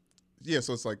 Yeah,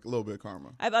 so it's like a little bit of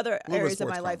karma. I have other areas of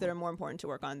my sports life that are more important to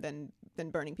work on than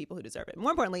burning people who deserve it. More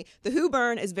importantly, the Who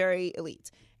burn is very elite,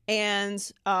 and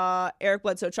Eric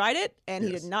Bledsoe tried it, and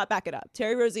he did not back it up.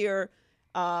 Terry Rozier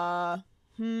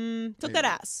took that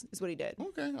ass is what he did.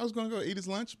 Okay, I was gonna go eat his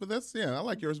lunch, but I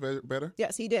like yours better.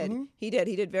 Yes, he did. He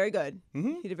did very good.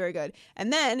 He did very good.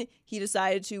 And then he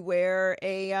decided to wear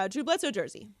a Drew Bledsoe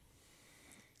jersey.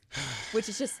 which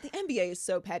is just the NBA is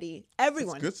so petty.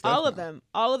 Everyone, good stuff all of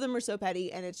now. them are so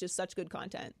petty, and it's just such good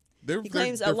content. They're He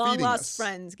claims they're a long feeding lost us.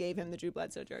 friend gave him the Drew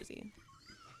Bledsoe jersey.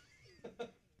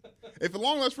 If a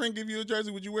long lost friend give you a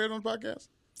jersey, would you wear it on the podcast?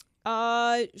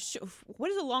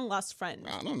 What is a long lost friend?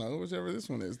 I don't know. Whichever this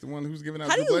one is, the one who's giving out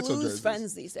How do Drew you Bledsoe lose jerseys.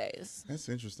 friends these days? That's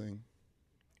interesting.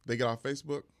 They get off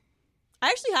Facebook. I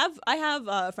actually have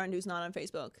a friend who's not on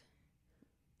Facebook.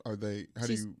 Are they? How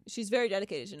she's, do you? She's very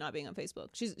dedicated to not being on Facebook.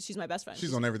 She's my best friend.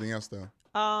 She's on everything else though.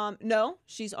 No,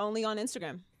 she's only on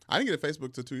Instagram. I didn't get a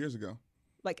Facebook till 2 years ago.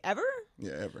 Like ever?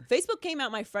 Yeah, ever. Facebook came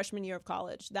out my freshman year of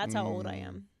college. That's how old I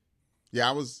am. Yeah,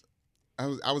 I was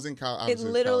in college. It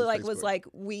literally was like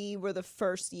we were the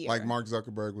first year. Like Mark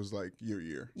Zuckerberg was like your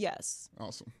year. Yes.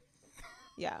 Awesome.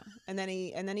 Yeah, and then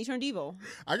he turned evil,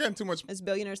 I got in too much. as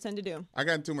billionaires tend to do. I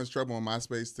got in too much trouble on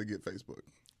MySpace to get Facebook.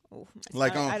 Oh,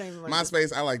 Like on I don't even wanna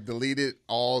MySpace, I like deleted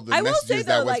all the I will messages say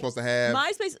that I though, was like supposed to have.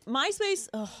 MySpace.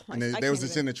 Oh, And I there was can't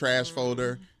just even. in the trash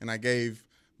folder, and I gave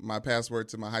my password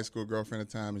to my high school girlfriend at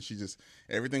the time, and she just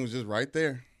everything was just right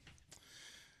there.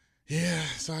 Yeah,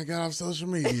 so I got off social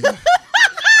media.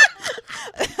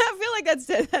 I feel like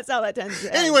that's how that tends to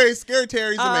end. Anyway, Scary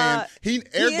Terry's the man.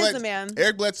 is the man.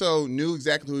 Eric Bledsoe knew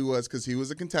exactly who he was because he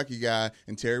was a Kentucky guy,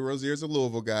 and Terry Rozier's a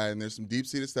Louisville guy, and there's some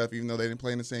deep-seated stuff, even though they didn't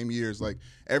play in the same years. Like,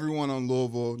 everyone on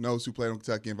Louisville knows who played on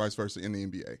Kentucky and vice versa in the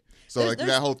NBA. So, like,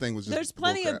 that whole thing was just There's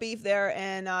plenty bullcrap. of beef there,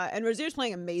 and Rozier's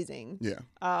playing amazing. Yeah.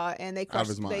 And they Out of crushed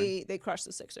his mind. they crushed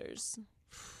the Sixers.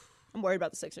 I'm worried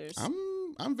about the Sixers.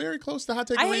 I'm very close to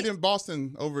taking a lead in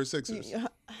Boston over Sixers.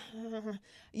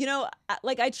 You know,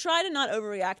 like I try to not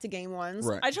overreact to game ones.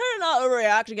 Right. I try to not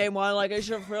overreact to game one. Like I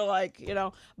should feel like, you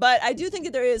know, but I do think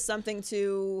that there is something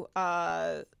to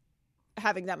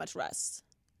having that much rest.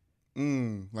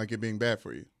 Like it being bad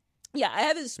for you. Yeah, I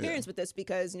have experience with this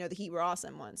because, you know, the Heat were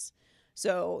awesome once.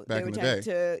 So Back they would in the tend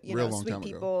day. to, you Real know, long sweep time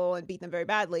ago. people and beat them very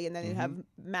badly, and then you'd have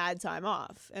mad time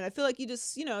off. And I feel like you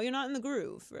just, you know, you're not in the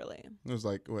groove, really. It was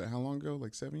like, what, how long ago?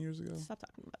 Like 7 years ago? Stop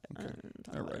talking about it. I don't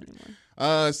talk All about right. it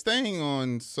anymore. Staying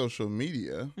on social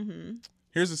media,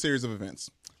 here's a series of events.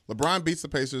 LeBron beats the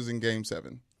Pacers in Game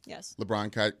 7. Yes.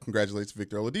 LeBron congratulates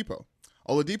Victor Oladipo.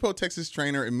 Oladipo texts his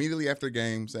trainer immediately after the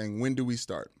game saying, "When do we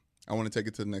start? I want to take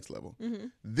it to the next level."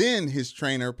 Then his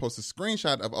trainer posts a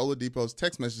screenshot of Oladipo's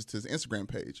text message to his Instagram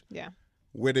page. Yeah.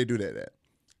 Where they do that at?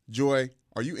 Joy,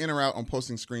 are you in or out on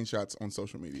posting screenshots on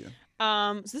social media?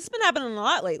 So this has been happening a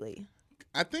lot lately.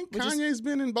 I think Which is- Kanye's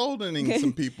been emboldening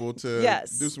some people to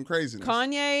Yes. do some craziness.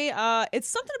 Kanye, it's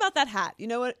something about that hat. You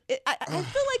know what? I feel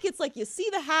like it's like you see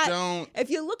the hat. Don't. If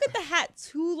you look at the hat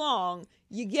too long,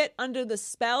 you get under the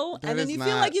spell, That and then is you feel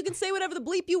not- like you can say whatever the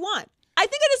bleep you want. I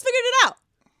think I just figured it out.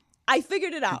 I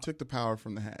figured it He out. took the power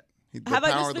from the hat. Have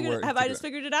I just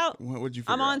figured it out? What'd you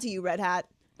figure I'm out? on to you, red hat.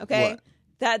 Okay? What?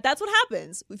 That's what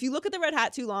happens. If you look at the red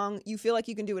hat too long, you feel like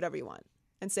you can do whatever you want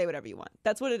and say whatever you want.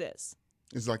 That's what it is.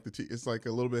 It's like it's like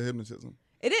a little bit of hypnotism.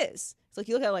 It is. It's like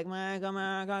you look at it like and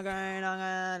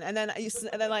then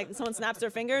like someone snaps their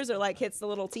fingers or like hits the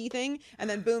little T thing, and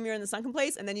then boom, you're in the sunken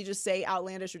place, and then you just say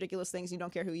outlandish, ridiculous things. And you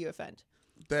don't care who you offend.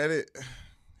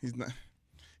 He's not.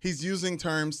 He's using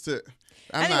terms to.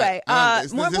 Anyway,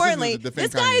 more importantly,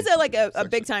 this guy is a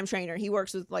big time trainer. He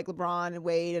works with like LeBron and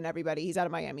Wade and everybody. He's out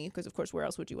of Miami because, of course, where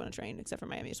else would you want to train except for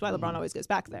Miami? That's why LeBron always goes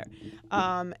back there.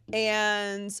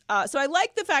 So I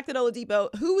like the fact that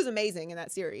Oladipo, who was amazing in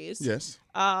that series, Yes.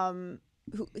 I don't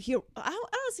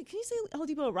see. Can you say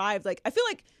Oladipo arrived? Like I feel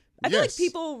like Yes.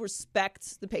 people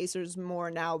respect the Pacers more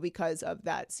now because of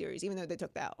that series, even though they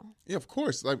took the L. Yeah, of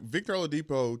course. Like Victor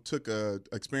Oladipo took a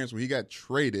experience where he got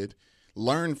traded,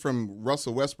 learned from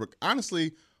Russell Westbrook.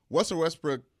 Honestly, Russell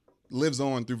Westbrook lives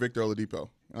on through Victor Oladipo.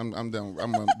 I'm done.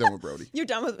 I'm done with Brody. You're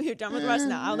done with Russ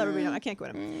now. I'll never be done. I can't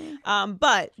quit him.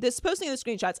 But this posting of the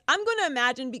screenshots, I'm going to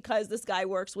imagine because this guy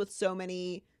works with so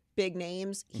many big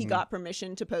names, he got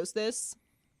permission to post this.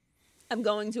 I'm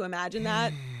going to imagine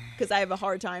that because I have a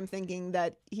hard time thinking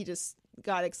that he just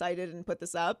got excited and put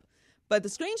this up. But the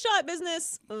screenshot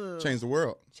business, Changed the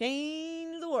world.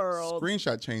 changed the world.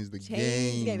 Screenshot changed the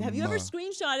Changed the game. Have you ever game.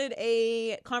 screenshotted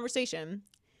a conversation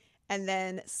and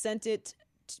then sent it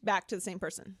back to the same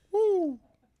person? Woo.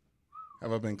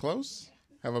 Have I been close?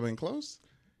 Hell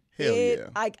yeah.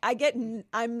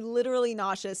 I'm literally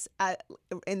nauseous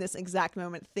in this exact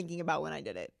moment thinking about when I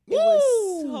did it. It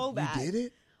was so bad. You did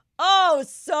it? Oh,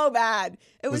 so bad.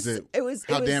 It Was was. it? It was.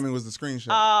 How it was, damning was the screenshot?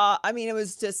 I mean, it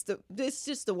was just the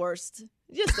worst.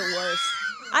 Just the worst.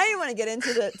 I didn't want to get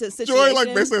into the situation. Joy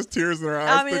like basically has tears in her eyes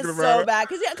I mean, thinking it's about so it. bad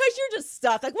because you're just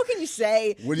stuck. Like, what can you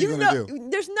say? What are you gonna do?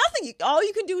 There's nothing. All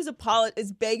you can do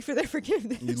is beg for their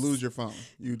forgiveness. You lose your phone.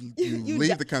 You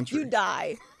leave the country. You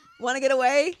die. want to get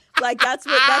away. Like that's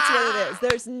what it is.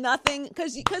 There's nothing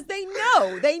because they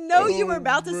know you were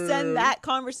about to send that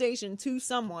conversation to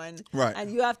someone, right?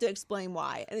 And you have to explain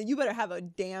why, and you better have a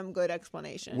damn good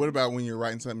explanation. What about when you're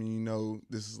writing something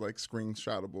this is like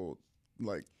screenshotable,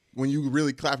 like when you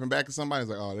really clapping back at somebody,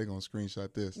 it's like, oh, they're gonna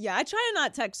screenshot this. Yeah, I try to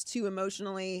not text too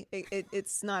emotionally.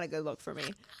 It's not a good look for me.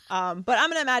 But I'm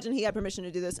gonna imagine he had permission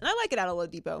to do this, and I like it out of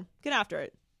Oladipo. Get after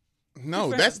it.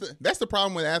 No, that's the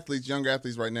problem with athletes, younger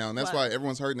athletes right now, and that's What? why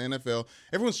everyone's hurt in the NFL.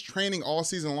 Everyone's training all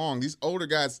season long. These older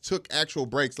guys took actual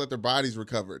breaks, let their bodies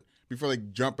recover before they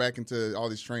jump back into all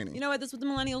these training. You know what? That's what the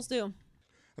millennials do.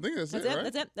 I think that's it. Right?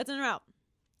 That's it. That's in or out.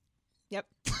 Yep.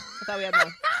 I thought we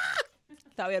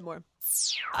had more.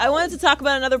 I wanted to talk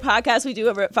about another podcast we do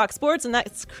over at Fox Sports, and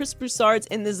that's Chris Broussard's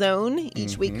In the Zone.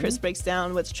 Each week, Chris breaks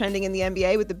down what's trending in the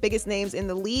NBA with the biggest names in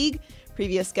the league.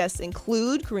 Previous guests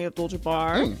include Kareem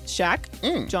Abdul-Jabbar,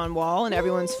 Shaq, John Wall, and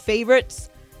everyone's favorites,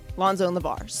 Lonzo and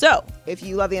LeVar. So, if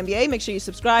you love the NBA, make sure you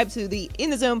subscribe to the In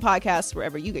the Zone podcast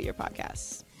wherever you get your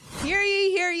podcasts. Hear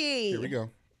ye, hear ye. Here we go.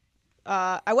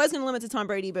 I was going to limit to Tom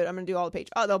Brady, but I'm going to do all the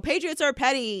Patriots. Oh, the Patriots are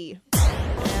petty.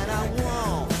 And I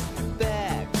won't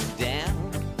back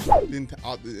down.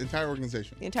 The entire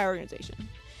organization. The entire organization.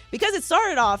 Because it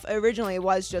started off, originally it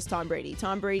was just Tom Brady.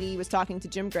 Tom Brady was talking to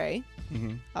Jim Gray,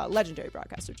 legendary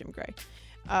broadcaster Jim Gray,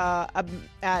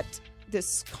 at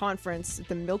this conference at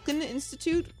the Milken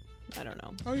Institute. I don't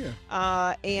know. Oh,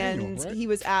 yeah. And he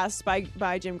was asked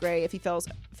by Jim Gray if he felt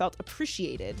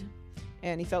appreciated.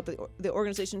 And he felt that the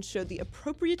organization showed the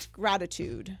appropriate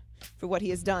gratitude for what he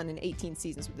has done in 18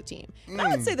 seasons with the team. And I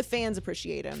would say the fans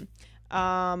appreciate him.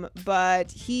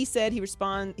 But he said he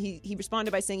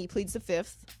responded by saying he pleads the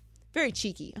fifth. Very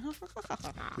cheeky.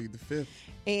 Plead the fifth.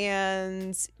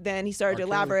 And then he started to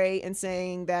elaborate and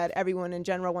saying that everyone in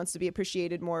general wants to be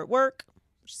appreciated more at work,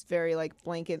 which is very like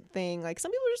blanket thing. Like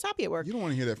some people are just happy at work. You don't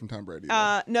want to hear that from Tom Brady.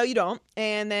 No, you don't.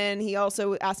 And then he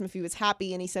also asked him if he was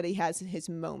happy, and he said he has his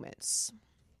moments.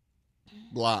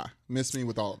 Blah. Miss me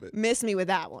with all of it. Miss me with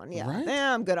that one. Yeah. Right?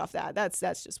 I'm good off that. That's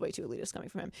just way too elitist coming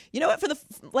from him. You know what?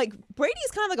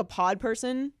 Brady's kind of like a pod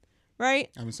person, right?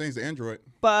 I've been saying he's the android.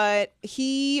 But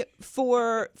he,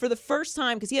 for the first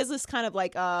time, because he has this kind of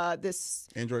like this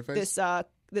android face,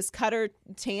 this Qatar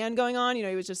tan going on. You know,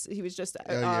 he was just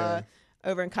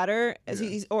over in Qatar,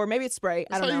 or maybe it's spray.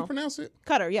 That's I don't know. How you pronounce it?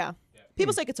 Qatar, yeah.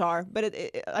 People say Qatar, but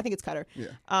I think it's Qatar.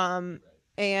 Yeah.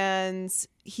 And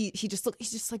he's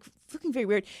just like looking very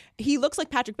weird. He looks like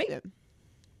Patrick Bateman.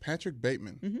 Patrick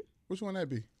Bateman. Mm-hmm. Which one that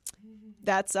be?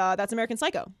 That's American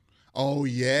Psycho. Oh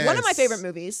yeah. One of my favorite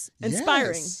movies.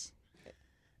 Inspiring. Yes.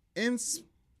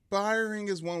 Inspiring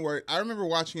is one word. I remember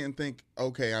watching it and think,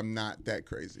 okay, I'm not that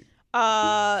crazy.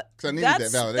 Because I needed that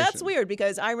validation. That's weird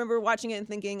because I remember watching it and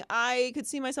thinking I could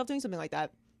see myself doing something like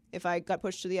that if I got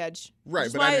pushed to the edge.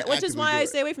 Right, which is why I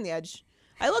stay away from the edge.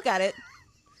 I look at it,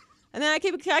 and then I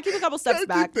keep a couple steps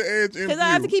back because I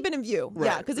have to keep it in view. Right,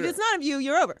 yeah, because if it's not in view,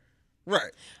 you're over.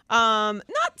 Right. Not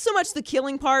so much the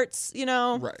killing parts, you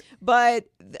know. Right. But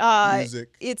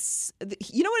music. It's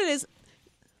you know what it is.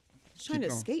 It's trying to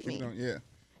escape me. Yeah.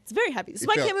 It's very heavy.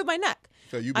 So I can't move my neck.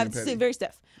 You I have to stay very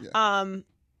stiff. Yeah.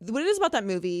 What it is about that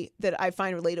movie that I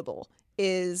find relatable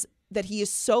is that he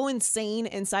is so insane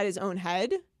inside his own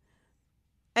head.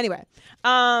 Anyway,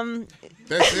 that's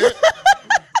it.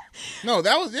 No,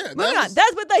 that was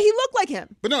but he looked like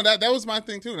him. But no, that was my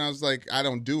thing too, and I was like, I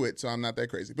don't do it, so I'm not that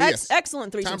crazy. But yes,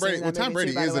 excellent threesome. Tom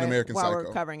Brady is an American Psycho. Psycho.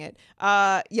 We're covering it.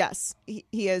 Yes, he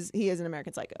is an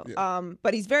American Psycho. Yeah.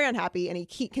 But he's very unhappy, and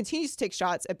he continues to take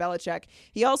shots at Belichick.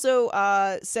 He also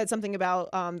said something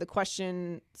about the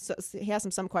question. So he asked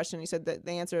him some question. He said that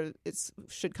the answer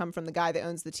should come from the guy that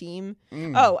owns the team.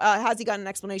 Has he got an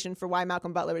explanation for why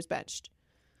Malcolm Butler was benched?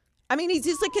 I mean, he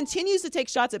just like continues to take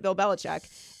shots at Bill Belichick,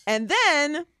 and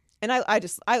then, and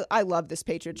I love this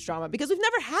Patriots drama because we've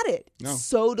never had it. No. It's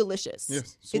so delicious.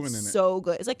 Yes, it's so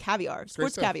good. It's like caviar,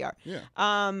 sports caviar. Yeah.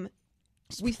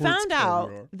 We found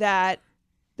out that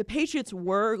the Patriots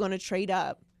were going to trade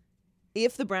up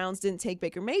if the Browns didn't take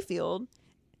Baker Mayfield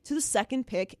to the second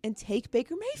pick and take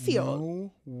Baker Mayfield.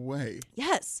 No way.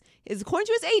 Yes, according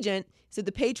to his agent, he said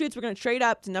the Patriots were going to trade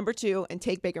up to number 2 and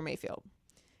take Baker Mayfield.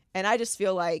 And I just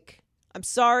feel like, I'm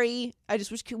sorry. I just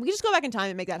wish we could just go back in time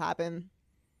and make that happen.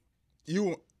 3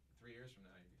 years from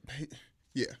now.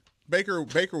 Yeah. Baker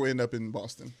will end up in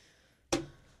Boston.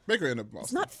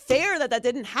 It's not fair that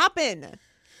didn't happen.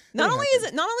 Not only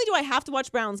do I have to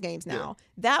watch Browns games now,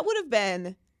 that would have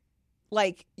been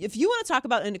like, if you want to talk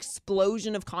about an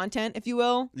explosion of content, if you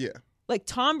will. Yeah. Like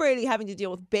Tom Brady having to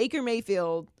deal with Baker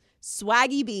Mayfield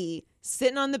Swaggy B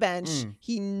sitting on the bench.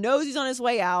 He knows he's on his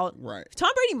way out. Right. Tom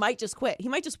Brady might just quit. He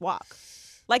might just walk.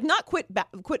 Like, not quit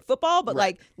football, but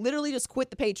Right. like literally just quit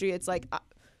the Patriots. Like,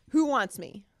 who wants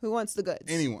me? Who wants the goods?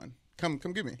 Anyone. Come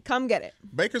get me. Come get it.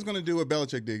 Baker's going to do what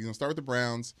Belichick did. He's going to start with the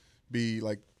Browns, be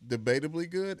like debatably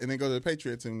good, and then go to the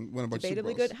Patriots and win a bunch of Super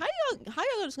Debatably Bowls. good. How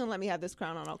y'all just gonna let me have this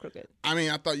crown on all crooked? I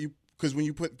mean, I thought because when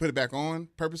you put it back on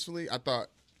purposefully, I thought,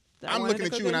 That I I'm wanted looking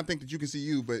it at you and I crooked? think that you can see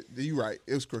you, but you're right.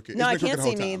 It was crooked. No, I It's been can't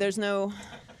crooked the see whole me. time. There's no.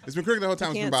 It's been crooked the whole time.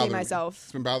 I It's been can't see bothering myself. me.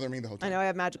 It's been bothering me the whole time. I know I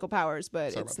have magical powers,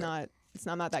 but Sorry it's about not. It's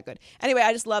not that good. Anyway,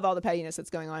 I just love all the pettiness that's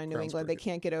going on in New Browns England. They cricket.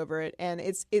 can't get over it, and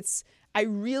it's. I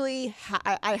really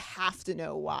I have to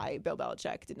know why Bill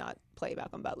Belichick did not play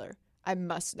Malcolm Butler. I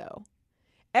must know.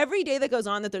 Every day that goes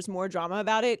on that there's more drama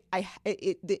about it,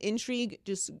 the intrigue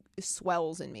just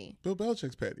swells in me. Bill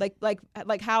Belichick's petty.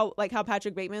 Like how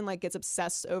Patrick Bateman like gets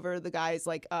obsessed over the guy's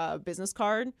like business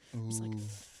card. Just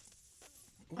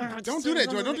like, Don't do that,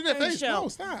 Joy. Don't do that face. Show. No,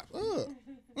 stop.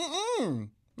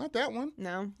 Not that one.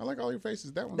 No, I like all your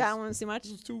faces. That one. that one's too much.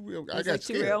 It's too real. I It's, got like,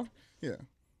 too scared. real? Yeah.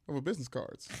 Over business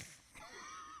cards.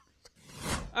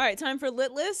 All right, time for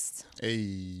Lit List.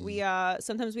 Hey. We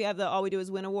sometimes we have the All We Do Is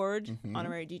Win award, Mm-hmm.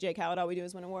 honorary DJ Khaled All We Do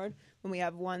Is Win award. When we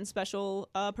have one special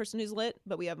person who's lit,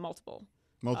 but we have multiple.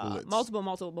 Multiple lits.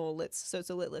 Multiple lits. So it's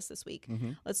a lit list this week.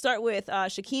 Let's start with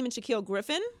Shaquem and Shaquille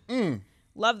Griffin.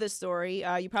 Love this story.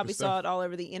 You probably Good saw stuff. it all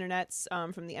over the internets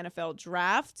from the NFL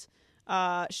draft.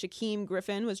 Shaquem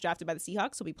Griffin was drafted by the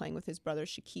Seahawks. He'll be playing with his brother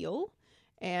Shaquille,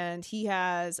 and he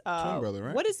has Twin brother,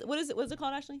 right? What is it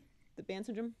called, Ashley? The band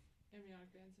syndrome.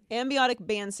 Amniotic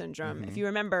band syndrome. If you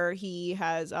remember, he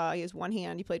has one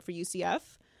hand. He played for UCF.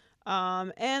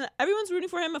 And everyone's rooting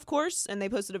for him, of course. And they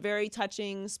posted a very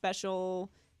touching,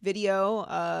 special video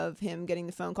of him getting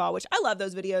the phone call, which I love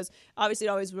those videos. Obviously, it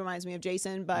always reminds me of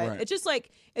Jason, but Right. it's just like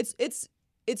it's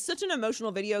such an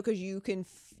emotional video because you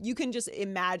can just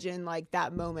imagine like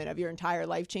that moment of your entire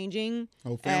life changing,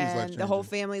 Whole family's and life the whole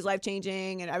changing. family's life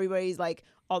changing, and everybody's like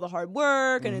all the hard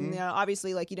work, Mm-hmm. and you know,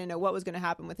 obviously like you didn't know what was going to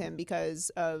happen with him because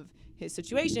of his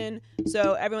situation.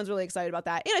 So everyone's really excited about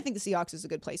that, and I think the Seahawks is a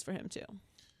good place for him too.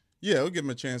 Yeah, it'll give him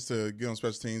a chance to get on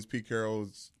special teams. Pete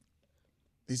Carroll's,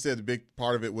 he said the big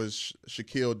part of it was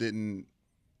Shaquille didn't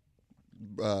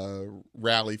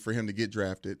rally for him to get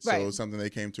drafted. So Right. it was something they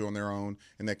came to on their own,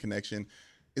 and that connection.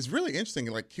 It's really interesting.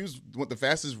 Like, he was the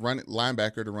fastest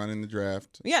linebacker to run in the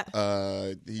draft. Yeah.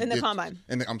 He In the did- combine.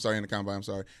 In the combine, I'm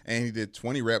sorry. And he did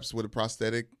 20 reps with a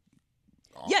prosthetic.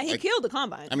 Yeah, he Like, killed the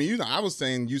combine. I mean, I was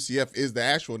saying UCF is the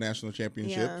actual national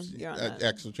championship. Yeah, you're on that.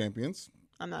 Actual champions.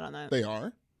 I'm not on that. They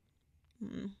are.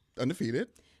 Undefeated.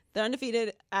 They're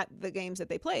undefeated at the games that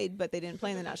they played, but they didn't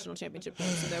play in the national championship game,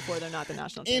 so therefore they're not the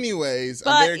national champions. Anyways, But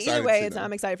I'm very excited either way, to see them.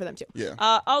 I'm excited for them too. Yeah.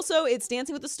 Also, it's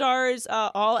Dancing with the Stars,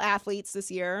 all athletes this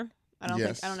year. I don't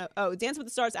Yes. know. Oh, Dancing with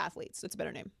the Stars athletes. That's a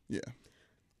better name. Yeah.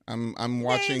 I'm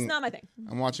watching. It's not my thing.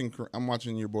 I'm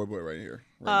watching your boy right here.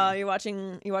 You're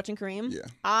watching Kareem. Yeah.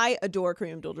 I adore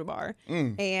Kareem Abdul-Jabbar,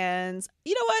 Mm. and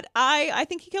you know what? I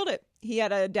think he killed it. He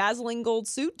had a dazzling gold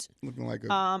suit. Looking like a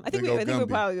I think big old we'll Gumby.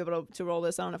 probably be able to roll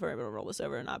this. I don't know if we're able to roll this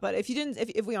over or not. But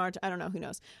if we aren't, I don't know. Who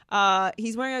knows?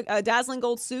 He's wearing a dazzling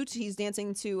gold suit. He's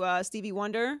dancing to Stevie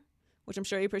Wonder, which I'm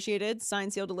sure he appreciated.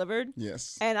 Signed, sealed, delivered.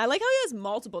 Yes. And I like how he has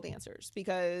multiple dancers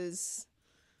because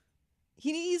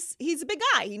he's a big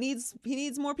guy. He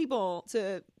needs more people to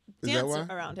Is that dance why?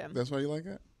 around him. That's why you like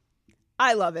it?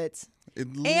 I love it. It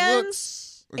And- looks.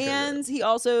 Okay, And he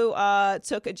also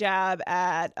took a jab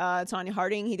at Tanya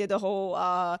Harding. He did the whole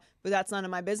 "but that's none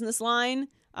of my business" line.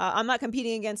 I'm not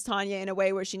competing against Tanya in a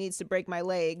way where she needs to break my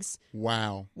legs.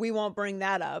 wow. We won't bring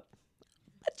that up.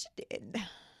 But you did.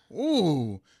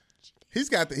 Ooh. He's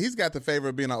got the favor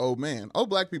of being an old man. Old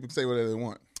black people can say whatever they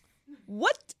want.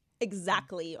 What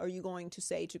exactly are you going to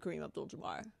say to Kareem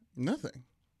Abdul-Jabbar? Nothing.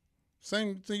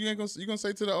 Same thing you're gonna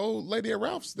say to the old lady at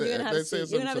Ralph's. You're gonna have a seat.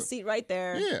 You're gonna have a seat. seat right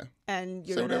there. Yeah. And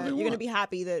Say you're whatever you gonna want. be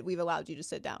happy that we've allowed you to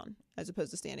sit down as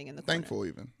opposed to standing in the corner. Thankful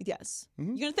even. Yes.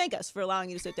 Mm-hmm. You're gonna thank us for allowing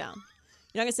you to sit down.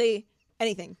 You're not gonna say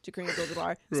anything to Kareem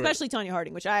Abdul-Jabbar, especially Tanya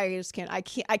Harding, which I just can't. I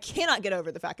cannot get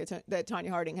over the fact that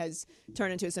Tanya Harding has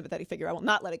turned into a sympathetic figure. I will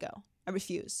not let it go. I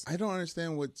refuse. I don't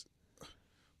understand what's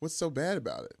so bad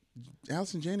about it.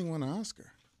 Allison Janney won an Oscar.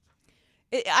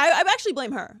 I actually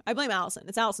blame her. I blame Allison.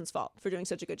 It's Allison's fault for doing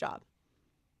such a good job.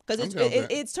 Because I'm down with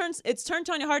that. it's turned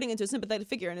Tanya Harding into a sympathetic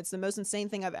figure, and it's the most insane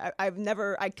thing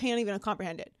I can't even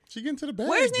comprehend it. She getting to the bag.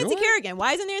 Where's Nancy Joy. Kerrigan?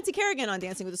 Why isn't Nancy Kerrigan on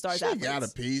Dancing with the Stars? She athletes? got a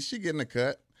piece. She getting a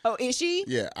cut. Oh, is she?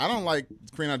 Yeah, I don't like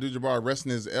Kareem Abdul-Jabbar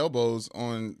resting his elbows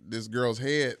on this girl's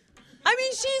head. I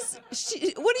mean, she's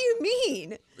What do you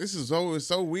mean? This is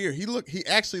so weird. He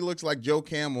actually looks like Joe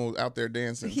Camel out there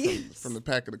dancing from the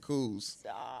Pack of the Cools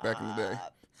back in the day.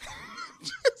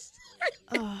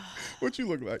 What you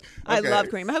look like? I Okay. love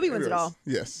Kareem. I hope he wins it all.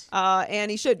 Yes.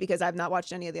 And he should, because I've not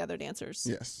watched any of the other dancers.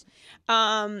 Yes.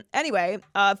 Anyway,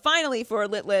 finally for a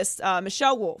lit list,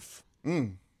 Michelle Wolf.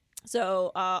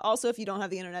 So also, if you don't have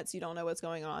the internet, so you don't know what's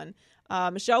going on,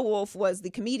 Michelle Wolf was the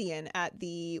comedian at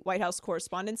the White House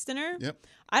Correspondents' Dinner. Yep.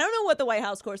 I don't know what the White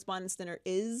House Correspondents' Dinner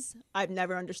is. I've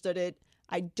never understood it.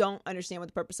 I don't understand what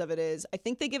the purpose of it is. I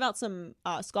think they give out some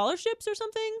scholarships or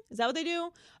something. Is that what they do?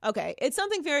 Okay. It's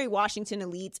something very Washington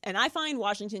elite, and I find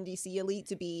Washington, D.C. elite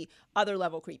to be other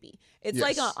level creepy. It's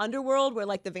like an underworld where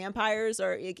like the vampires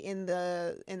are in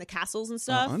the castles and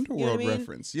stuff. Underworld you know what I mean?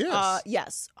 reference. Yes.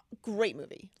 Yes. Great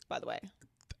movie, by the way.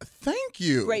 Thank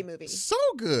you. Great movie. So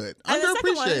good. And the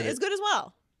second one Underappreciated. is good as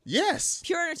well. Yes.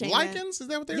 Pure entertainment. Lichens? Is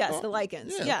that what they're Yes, called? the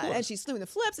Lichens. Yeah, of Yeah, course. and she's doing the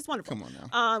flips. It's wonderful. Come on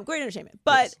now. Great entertainment.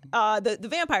 But the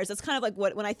vampires, that's kind of like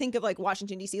when I think of like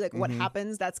Washington, D.C., like what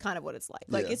happens, that's kind of what it's like.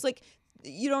 Like, Yeah. it's like,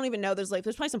 you don't even know. There's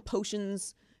probably some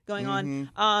potions going Mm-hmm.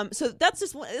 on. So that's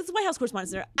just, it's the White House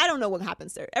Correspondents' Dinner. I don't know what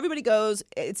happens there. Everybody goes.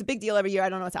 It's a big deal every year. I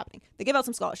don't know what's happening. They give out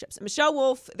some scholarships. And Michelle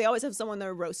Wolf, they always have someone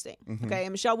they're roasting. Mm-hmm. Okay.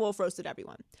 And Michelle Wolf roasted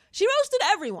everyone. She roasted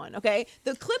everyone. Okay.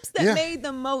 The clips that Yeah. made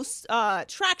the most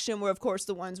traction were, of course,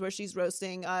 the ones where she's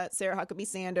roasting Sarah Huckabee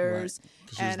Sanders. Right.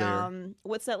 'Cause she was there. And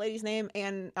what's that lady's name?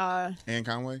 And Anne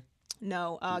Conway?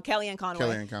 no, Kellyanne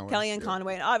Conway. Kellyanne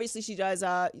Conway, And obviously she does.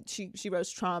 She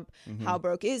roasts Trump. Mm-hmm. How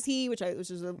broke is he? Which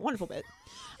is a wonderful bit.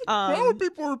 Why would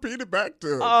people repeat it back to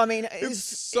her? I mean, it's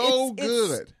so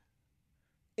good.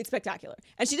 It's spectacular,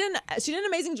 and she did an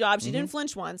amazing job. She didn't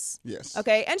flinch once. Yes.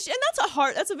 Okay, and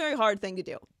that's a very hard thing to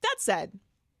do. That said,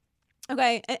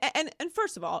 okay, and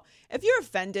first of all, if you're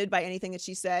offended by anything that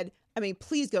she said, I mean,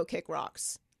 please go kick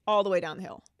rocks all the way down the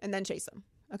hill and then chase them.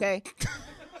 Okay.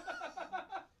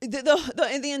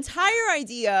 The entire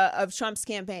idea of Trump's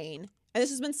campaign, and this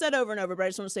has been said over and over, but I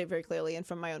just want to say it very clearly and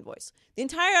from my own voice. The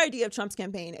entire idea of Trump's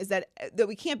campaign is that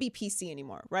we can't be PC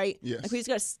anymore, right? Yes. Like, we just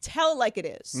got to tell it like it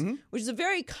is, which is a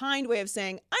very kind way of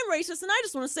saying, I'm racist and I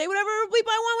just want to say whatever bleep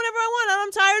I want whenever I want, and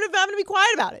I'm tired of having to be quiet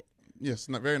about it. Yes,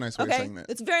 not very nice way of Okay, saying that.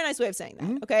 it's a very nice way of saying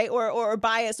that. Okay, or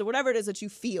biased or whatever it is that you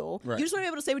feel. Right. You just want to be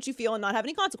able to say what you feel and not have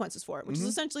any consequences for it, which is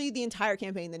essentially the entire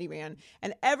campaign that he ran.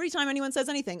 And every time anyone says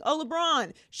anything, oh,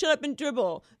 LeBron, shut up and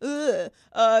dribble.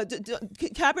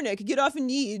 Kaepernick, get off a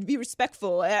knee, be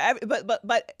respectful.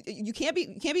 But you can't be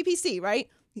PC, right?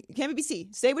 You can't be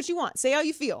PC. Say what you want. Say how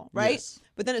you feel, right? Yes.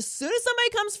 But then as soon as somebody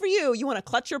comes for you, you want to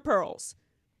clutch your pearls.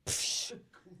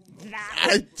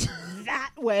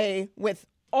 That way with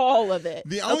all of it.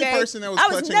 The only okay? person that was I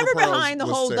was clutching never her pearls behind the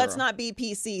was whole Sarah. let's not be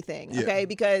PC thing, Yeah. okay?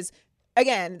 Because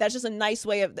again, that's just a nice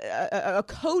way of a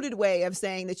coded way of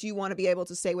saying that you want to be able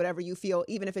to say whatever you feel,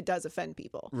 even if it does offend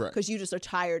people, Right. Because you just are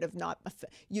tired of not.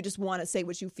 You just want to say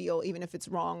what you feel, even if it's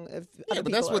wrong. If Yeah, other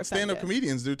but that's people are what stand-up offended.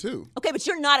 comedians do too. Okay, but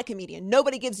you're not a comedian.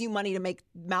 Nobody gives you money to make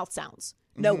mouth sounds.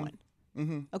 No one.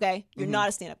 Okay, you're not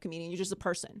a stand-up comedian. You're just a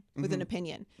person with an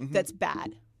opinion that's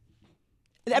bad.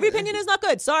 Every opinion is not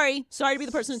good. Sorry to be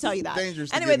the person to tell you that. Dangerous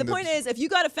to Anyway, get the into point is, if you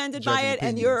got offended by judging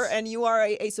it and you are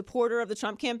a supporter of the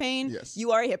Trump campaign, Yes.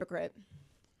 you are a hypocrite.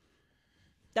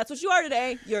 That's what you are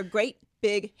today. You're a great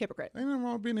big hypocrite. Ain't nothing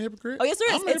wrong with being a hypocrite. Oh yes, there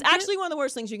is. I'm a It's hypocrite. actually one of the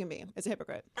worst things you can be. It's a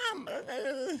hypocrite.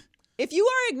 If you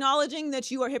are acknowledging that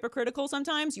you are hypocritical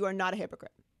sometimes, you are not a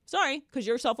hypocrite. Sorry, because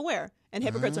you're self-aware, and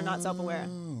hypocrites are not self-aware.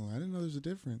 Oh, I didn't know there's a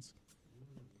difference.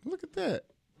 Look at that.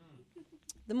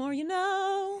 The more you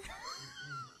know.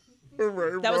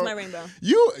 That was my rainbow.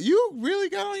 You really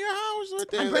got on your house right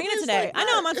there. I'm bringing it It's today. like I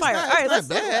know I'm on it's fire. not- All right, it's let's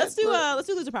not bad, do but- let's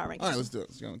do loser power rankings. All right, let's do it.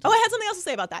 Let's go. Oh, I had something else to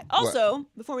say about that. Also,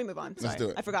 before we move on, sorry, do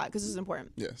it. I forgot because this is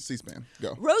important. Yeah, C-SPAN.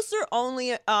 Go. Roasts are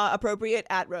only appropriate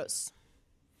at roasts,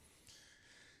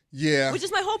 Yeah. which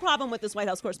is my whole problem with this White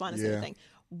House Correspondents' Dinner Yeah. thing.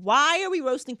 Why are we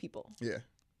roasting people? Yeah.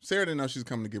 Sarah didn't know she was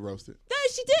coming to get roasted. Yeah,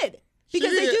 she did.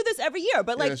 Because they did. do this every year.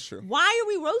 But, like, that's true. why are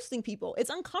we roasting people? It's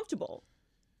uncomfortable.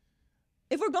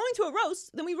 If we're going to a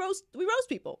roast, then we roast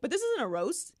people. But this isn't a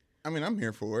roast. I mean, I'm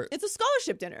here for it. It's a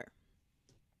scholarship dinner.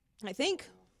 I think.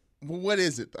 Well, what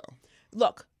is it though?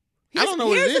 Look. I don't know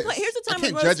what it is. Here's the I time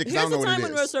can't when judge it 'cause I here's don't the know what time it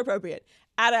when is. roasts are appropriate.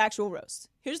 At an actual roast.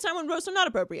 Here's the time when roasts are not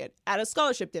appropriate. At a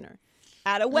scholarship dinner.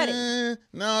 At a wedding.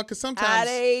 No, because sometimes At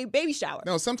a baby shower.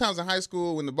 No, sometimes in high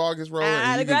school when the ball gets rolling,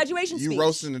 At and a graduation speech. you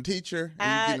roasting the teacher,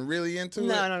 and you getting really into it.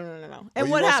 No. Or And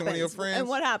you what roasting happens? one of your friends? And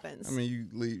what happens? I mean, you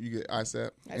leave, you get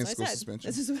ISAP and That's school what I said. suspension.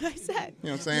 This is what I said. You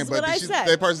know what I'm saying? This is what I said.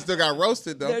 That person still got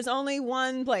roasted though. There's only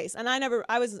one place, and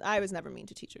I was never mean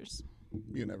to teachers.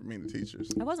 You never mean the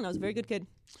teachers. I wasn't. I was a very good kid.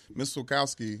 Miss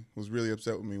Swakowski was really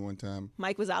upset with me one time.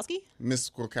 Mike Wazowski? Miss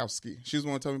Swakowski. She was the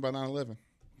one who told me about 9/11.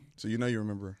 So you know you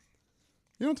remember her.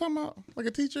 You know what I'm talking about? Like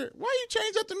a teacher. Why you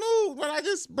change up the mood when I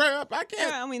just brought up? I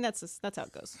can't. Yeah, I mean, that's how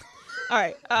it goes. All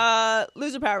right.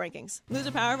 Loser power rankings.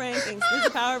 Loser power rankings. Loser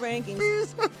power rankings.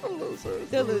 Losers.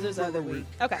 The losers of the week.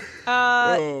 Okay.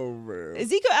 Oh man.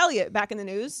 Ezekiel Elliott back in the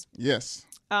news. Yes.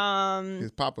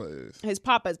 His papa is. His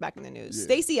papa is back in the news. Yeah.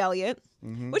 Stacey Elliott,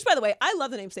 which, by the way, I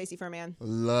love the name Stacey for a man.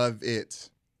 Love it.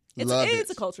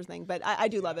 It's a culture thing, but I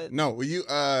do love it. No,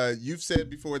 you've said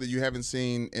before that you haven't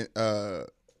seen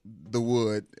The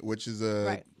Wood, which is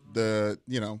Right. the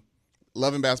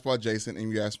Love and Basketball adjacent, and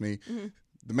you asked me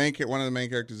one of the main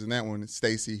characters in that one is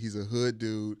Stacy. He's a hood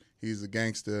dude. He's a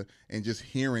gangster, and just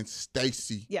hearing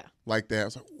Stacy like that, I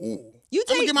was like, ooh. I'm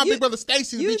gonna get my big brother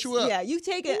Stacy to beat you up. Yeah, you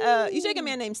take a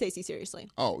man named Stacy seriously.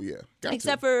 Oh yeah,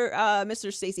 Except for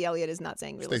Mr. Stacey Elliott is not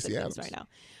saying realistic things right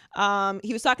now.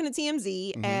 He was talking to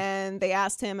TMZ, and they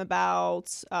asked him about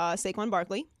Saquon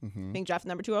Barkley being drafted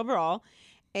number 2 overall,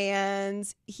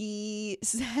 and he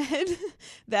said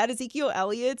that Ezekiel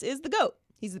Elliott is the GOAT.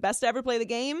 He's the best to ever play the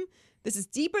game. This is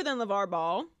deeper than LeVar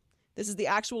Ball. This is the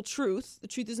actual truth. The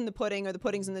truth is in the pudding, or the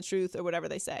pudding's in the truth, or whatever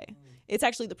they say. It's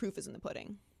actually the proof is in the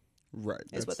pudding. Right.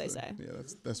 Is what they say. Yeah,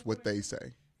 that's what they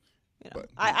say. You know, But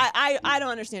I don't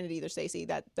understand it either, Stacey.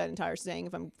 That entire saying.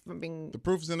 If I'm being the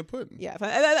proof is in the pudding. Yeah,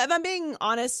 if I'm being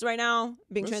honest right now,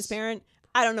 being transparent,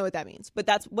 I don't know what that means. But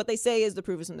that's what they say is the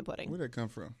proof is in the pudding. Where'd that come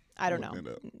from? I don't know.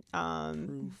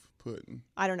 Proof pudding.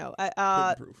 I don't know.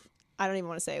 Pudding proof. I don't even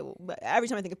want to say. But every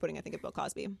time I think of pudding, I think of Bill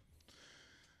Cosby.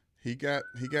 He got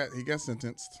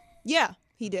sentenced. Yeah,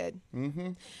 he did.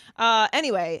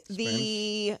 Anyway,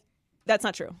 that's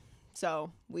not true.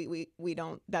 So we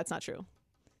don't. That's not true.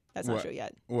 That's not true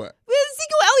yet. What?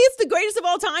 Ezekiel Elliott's the greatest of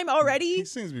all time already. He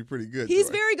seems to be pretty good. He's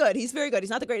Joy. very good. He's very good. He's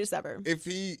not the greatest ever. If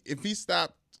he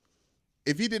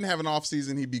didn't have an off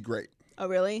season, he'd be great. Oh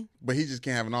really? But he just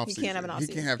can't have an off season. He can't have an off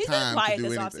season. He can't have He's time been quiet to do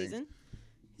this anything. off season.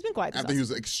 He's been quiet this After he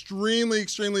was extremely,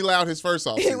 extremely loud his first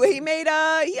off season. He made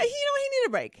he needed a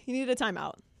break. He needed a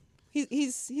timeout.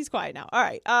 He's quiet now. All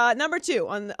right. Number 2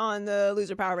 on the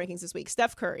loser power rankings this week,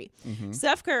 Steph Curry.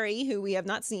 Steph Curry, who we have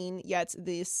not seen yet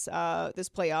this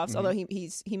playoffs, although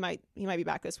he might be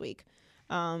back this week.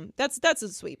 That's a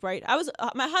sweep, right?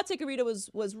 My hot take Arita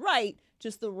was right,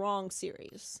 just the wrong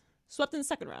series. Swept in the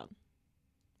second round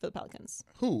for the Pelicans.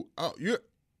 Who? Oh, you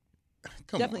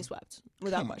definitely swept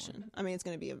without question. I mean, it's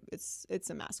going to be it's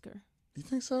a massacre. You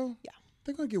think so? Yeah.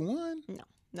 They're gonna get one.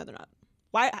 No, they're not.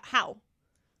 Why? How?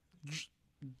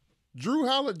 Drew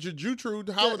Holiday,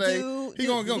 he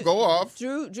gonna go off.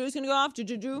 Drew's gonna go off.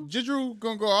 Drew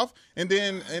gonna go off, and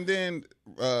then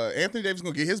Anthony Davis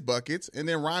gonna get his buckets, and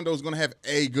then Rondo's gonna have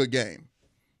a good game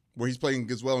where he's playing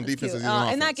as well in defense as he's on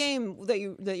offense. In that game that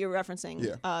you're referencing,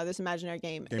 this imaginary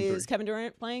game is 3. Kevin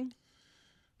Durant playing?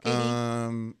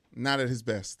 KD? Not at his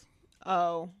best.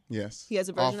 Oh, yes. He has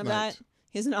a version of that.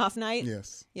 He has an off night.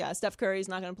 Yes. Yeah. Steph Curry's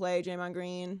not gonna play. Draymond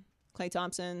Green, Klay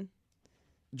Thompson.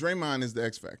 Draymond is the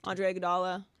X factor. Andre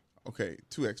Iguodala. Okay,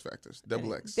 2 X factors,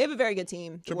 double X. They have a very good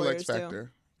team. Triple X factor. Do.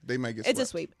 They might get. It's a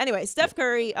sweep. Anyway, Steph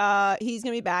Curry, he's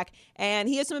gonna be back, and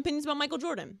he has some opinions about Michael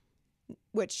Jordan,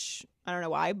 which I don't know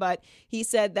why, but he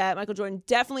said that Michael Jordan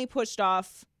definitely pushed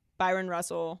off Byron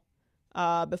Russell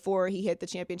before he hit the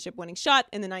championship-winning shot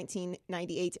in the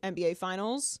 1998 NBA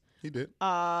Finals. He did.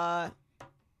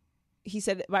 He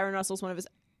said Byron Russell's one of his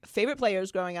favorite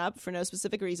players growing up for no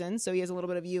specific reason, so he has a little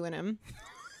bit of you in him.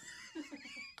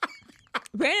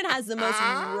 Brandon has the most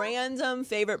random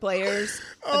favorite players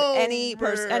of any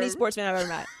sports fan I've ever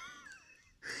met.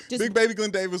 Big Baby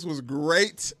Glenn Davis was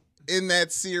great in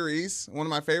that series. One of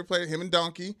my favorite players, him and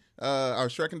Donkey. Our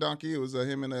Shrek and Donkey. It was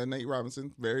him and Nate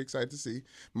Robinson. Very excited to see.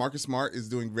 Marcus Smart is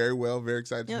doing very well. Very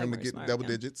excited for him to get double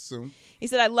digits soon. He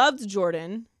said, I loved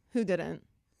Jordan. Who didn't?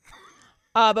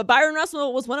 But Byron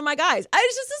Russell was one of my guys.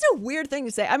 It's just such a weird thing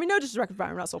to say. I mean, no disrespect for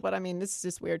Byron Russell, but I mean, this is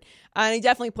just weird. And he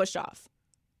definitely pushed off.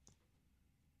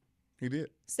 He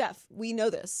did. Steph, we know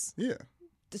this. Yeah.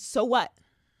 So what?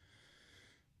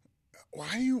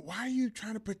 Why are you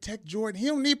trying to protect Jordan? He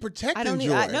don't need protecting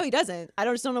Jordan. No, he doesn't. I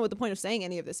just don't know what the point of saying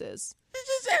any of this is. He's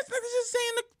just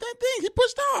saying that thing. He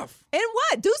pushed off. And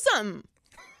what? Do something.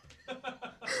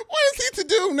 What is he to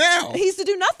do now? He's to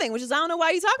do nothing, which is I don't know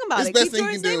why you're talking about His it. best Keep thing he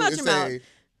Jordan's can name do out is your mouth. say,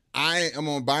 I am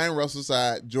on Byron Russell's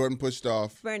side. Jordan pushed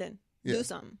off. Brandon, Yeah. do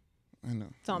something. I know.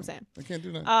 That's all I'm saying. I can't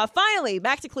do that. Finally,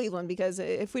 back to Cleveland, because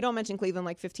if we don't mention Cleveland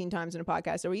like 15 times in a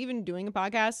podcast, are we even doing a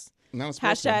podcast? Not a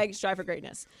sports one. Hashtag strive for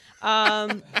greatness. A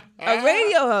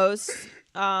radio host,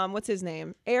 what's his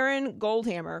name? Aaron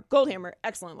Goldhammer. Goldhammer,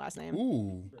 excellent last name.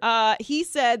 Ooh. He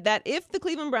said that if the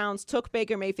Cleveland Browns took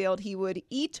Baker Mayfield, he would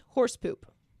eat horse poop.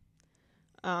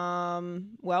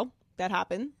 Well, that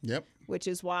happened. Yep. Which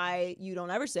is why you don't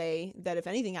ever say that if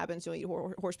anything happens, you'll eat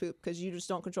horse poop, because you just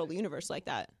don't control the universe like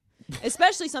that.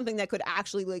 Especially something that could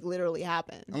actually like literally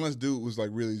happen. Unless dude was like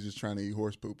really just trying to eat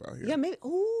horse poop out here. Yeah, maybe.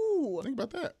 Ooh. Think about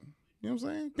that. You know what I'm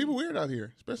saying? People weird out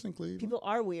here, especially in Cleveland. People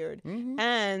are weird. Mm-hmm.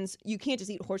 And you can't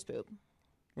just eat horse poop.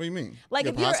 What do you mean? Like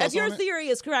You if got hot sauce your on it? theory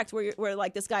is correct, where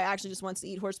like this guy actually just wants to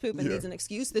eat horse poop and Yeah. needs an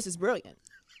excuse, this is brilliant.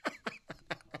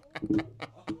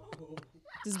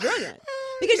 This is brilliant.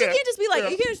 Because you can't just be like,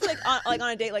 you can't just be like on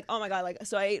a date, like, oh my god, like,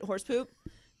 so I ate horse poop.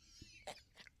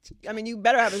 I mean, you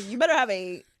better have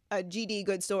a GD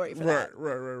good story for that.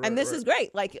 Right. And this is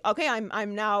great. Like, okay, I'm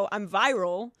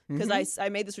viral because I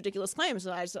made this ridiculous claim,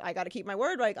 so I got to keep my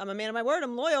word. Like, I'm a man of my word.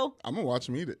 I'm loyal, I'm gonna watch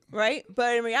him eat it. right?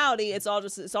 But in reality, it's all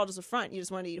just a front. You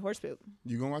just want to eat horse poop.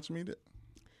 You gonna watch him eat it?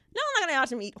 No, I'm not gonna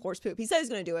watch him eat horse poop. He said he's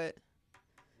gonna do it.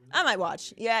 I might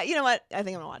watch. Yeah, you know what? I think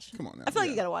I'm gonna watch. Come on now. I feel like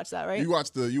Yeah. you gotta watch that, right? You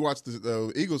watch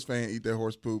the Eagles fan eat their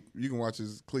horse poop. You can watch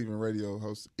his Cleveland radio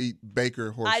host eat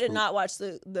Baker horse poop. I did not watch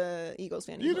the Eagles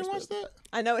fan. eat You horse didn't watch poop. that?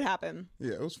 I know it happened.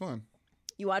 Yeah, it was fun.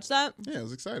 You watched that? Yeah, it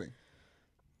was exciting.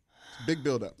 Big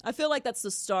build up. I feel like that's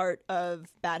the start of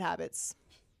bad habits,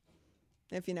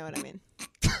 if you know what I mean.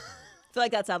 I feel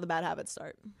like that's how the bad habits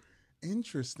start.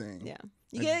 Interesting. Yeah.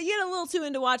 You get a little too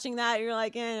into watching that. You're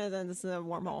like, then this is a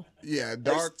wormhole. Yeah,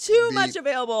 There's too much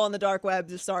available on the dark web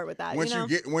to start with that. Once you know?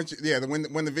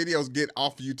 when the videos get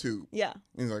off YouTube, Yeah.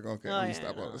 he's like, okay, Oh, let me yeah,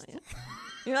 stop all no, this. yeah.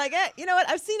 You're like, you know what?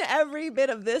 I've seen every bit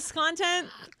of this content.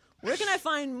 Where can I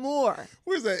find more?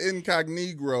 Where's that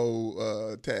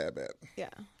incognito tab at? Yeah.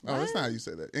 Oh, that's What? not how you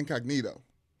say that. Incognito.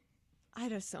 I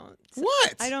just don't.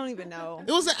 What? I don't even know.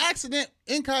 It was an accident.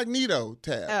 Incognito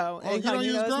tab. Oh, you don't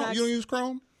use incognito is Chrome? next? You don't use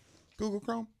Chrome? Google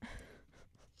Chrome?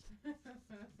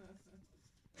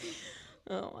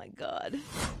 Oh my God.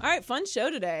 All right, fun show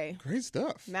today. Great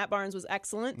stuff. Matt Barnes was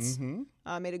excellent.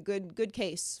 Mm-hmm. Made a good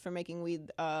case for making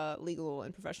weed legal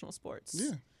in professional sports.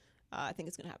 Yeah. I think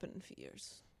it's gonna happen in a few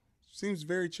years. Seems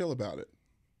very chill about it.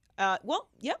 Well,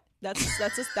 yep.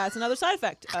 That's another side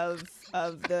effect of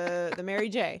the Mary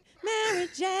J. Mary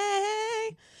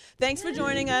J. Thanks for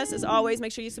joining us. As always,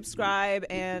 make sure you subscribe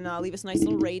and leave us a nice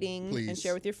little rating and Please.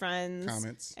 share with your friends.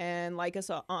 Comments. And like us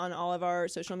on all of our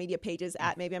social media pages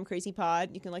at Maybe I'm Crazy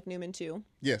Pod. You can like Newman too.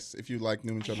 Yes, if you like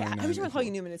Newman Show 99. Every time I call you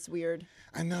Newman, it's weird.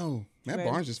 I know. Matt Right.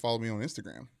 Barnes just followed me on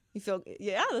Instagram. You feel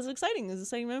that's exciting. It's an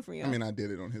exciting moment for you. I mean, I did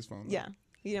it on his phone. though. Yeah.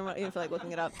 You didn't feel like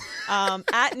looking it up.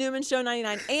 At Newman Show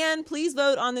 99. And please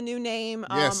vote on the new name.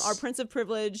 Yes. Our Prince of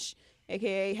Privilege,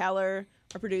 a.k.a. Heller,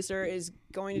 our producer, is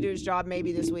going to do his job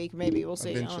maybe this week. Maybe. We'll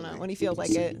see. I don't know. Eventually. When he feels We'll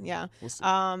like see. it. Yeah. We'll see.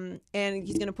 And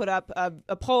he's going to put up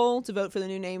a poll to vote for the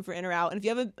new name for In or Out. And if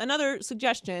you have another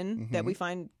suggestion Mm-hmm. that we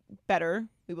find better,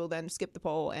 we will then skip the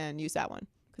poll and use that one.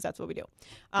 Because that's what we do.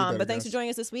 better, But thanks guys. for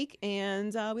joining us this week.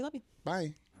 And we love you.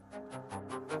 Bye.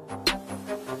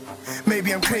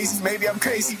 Maybe I'm crazy, maybe I'm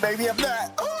crazy, maybe I'm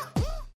not.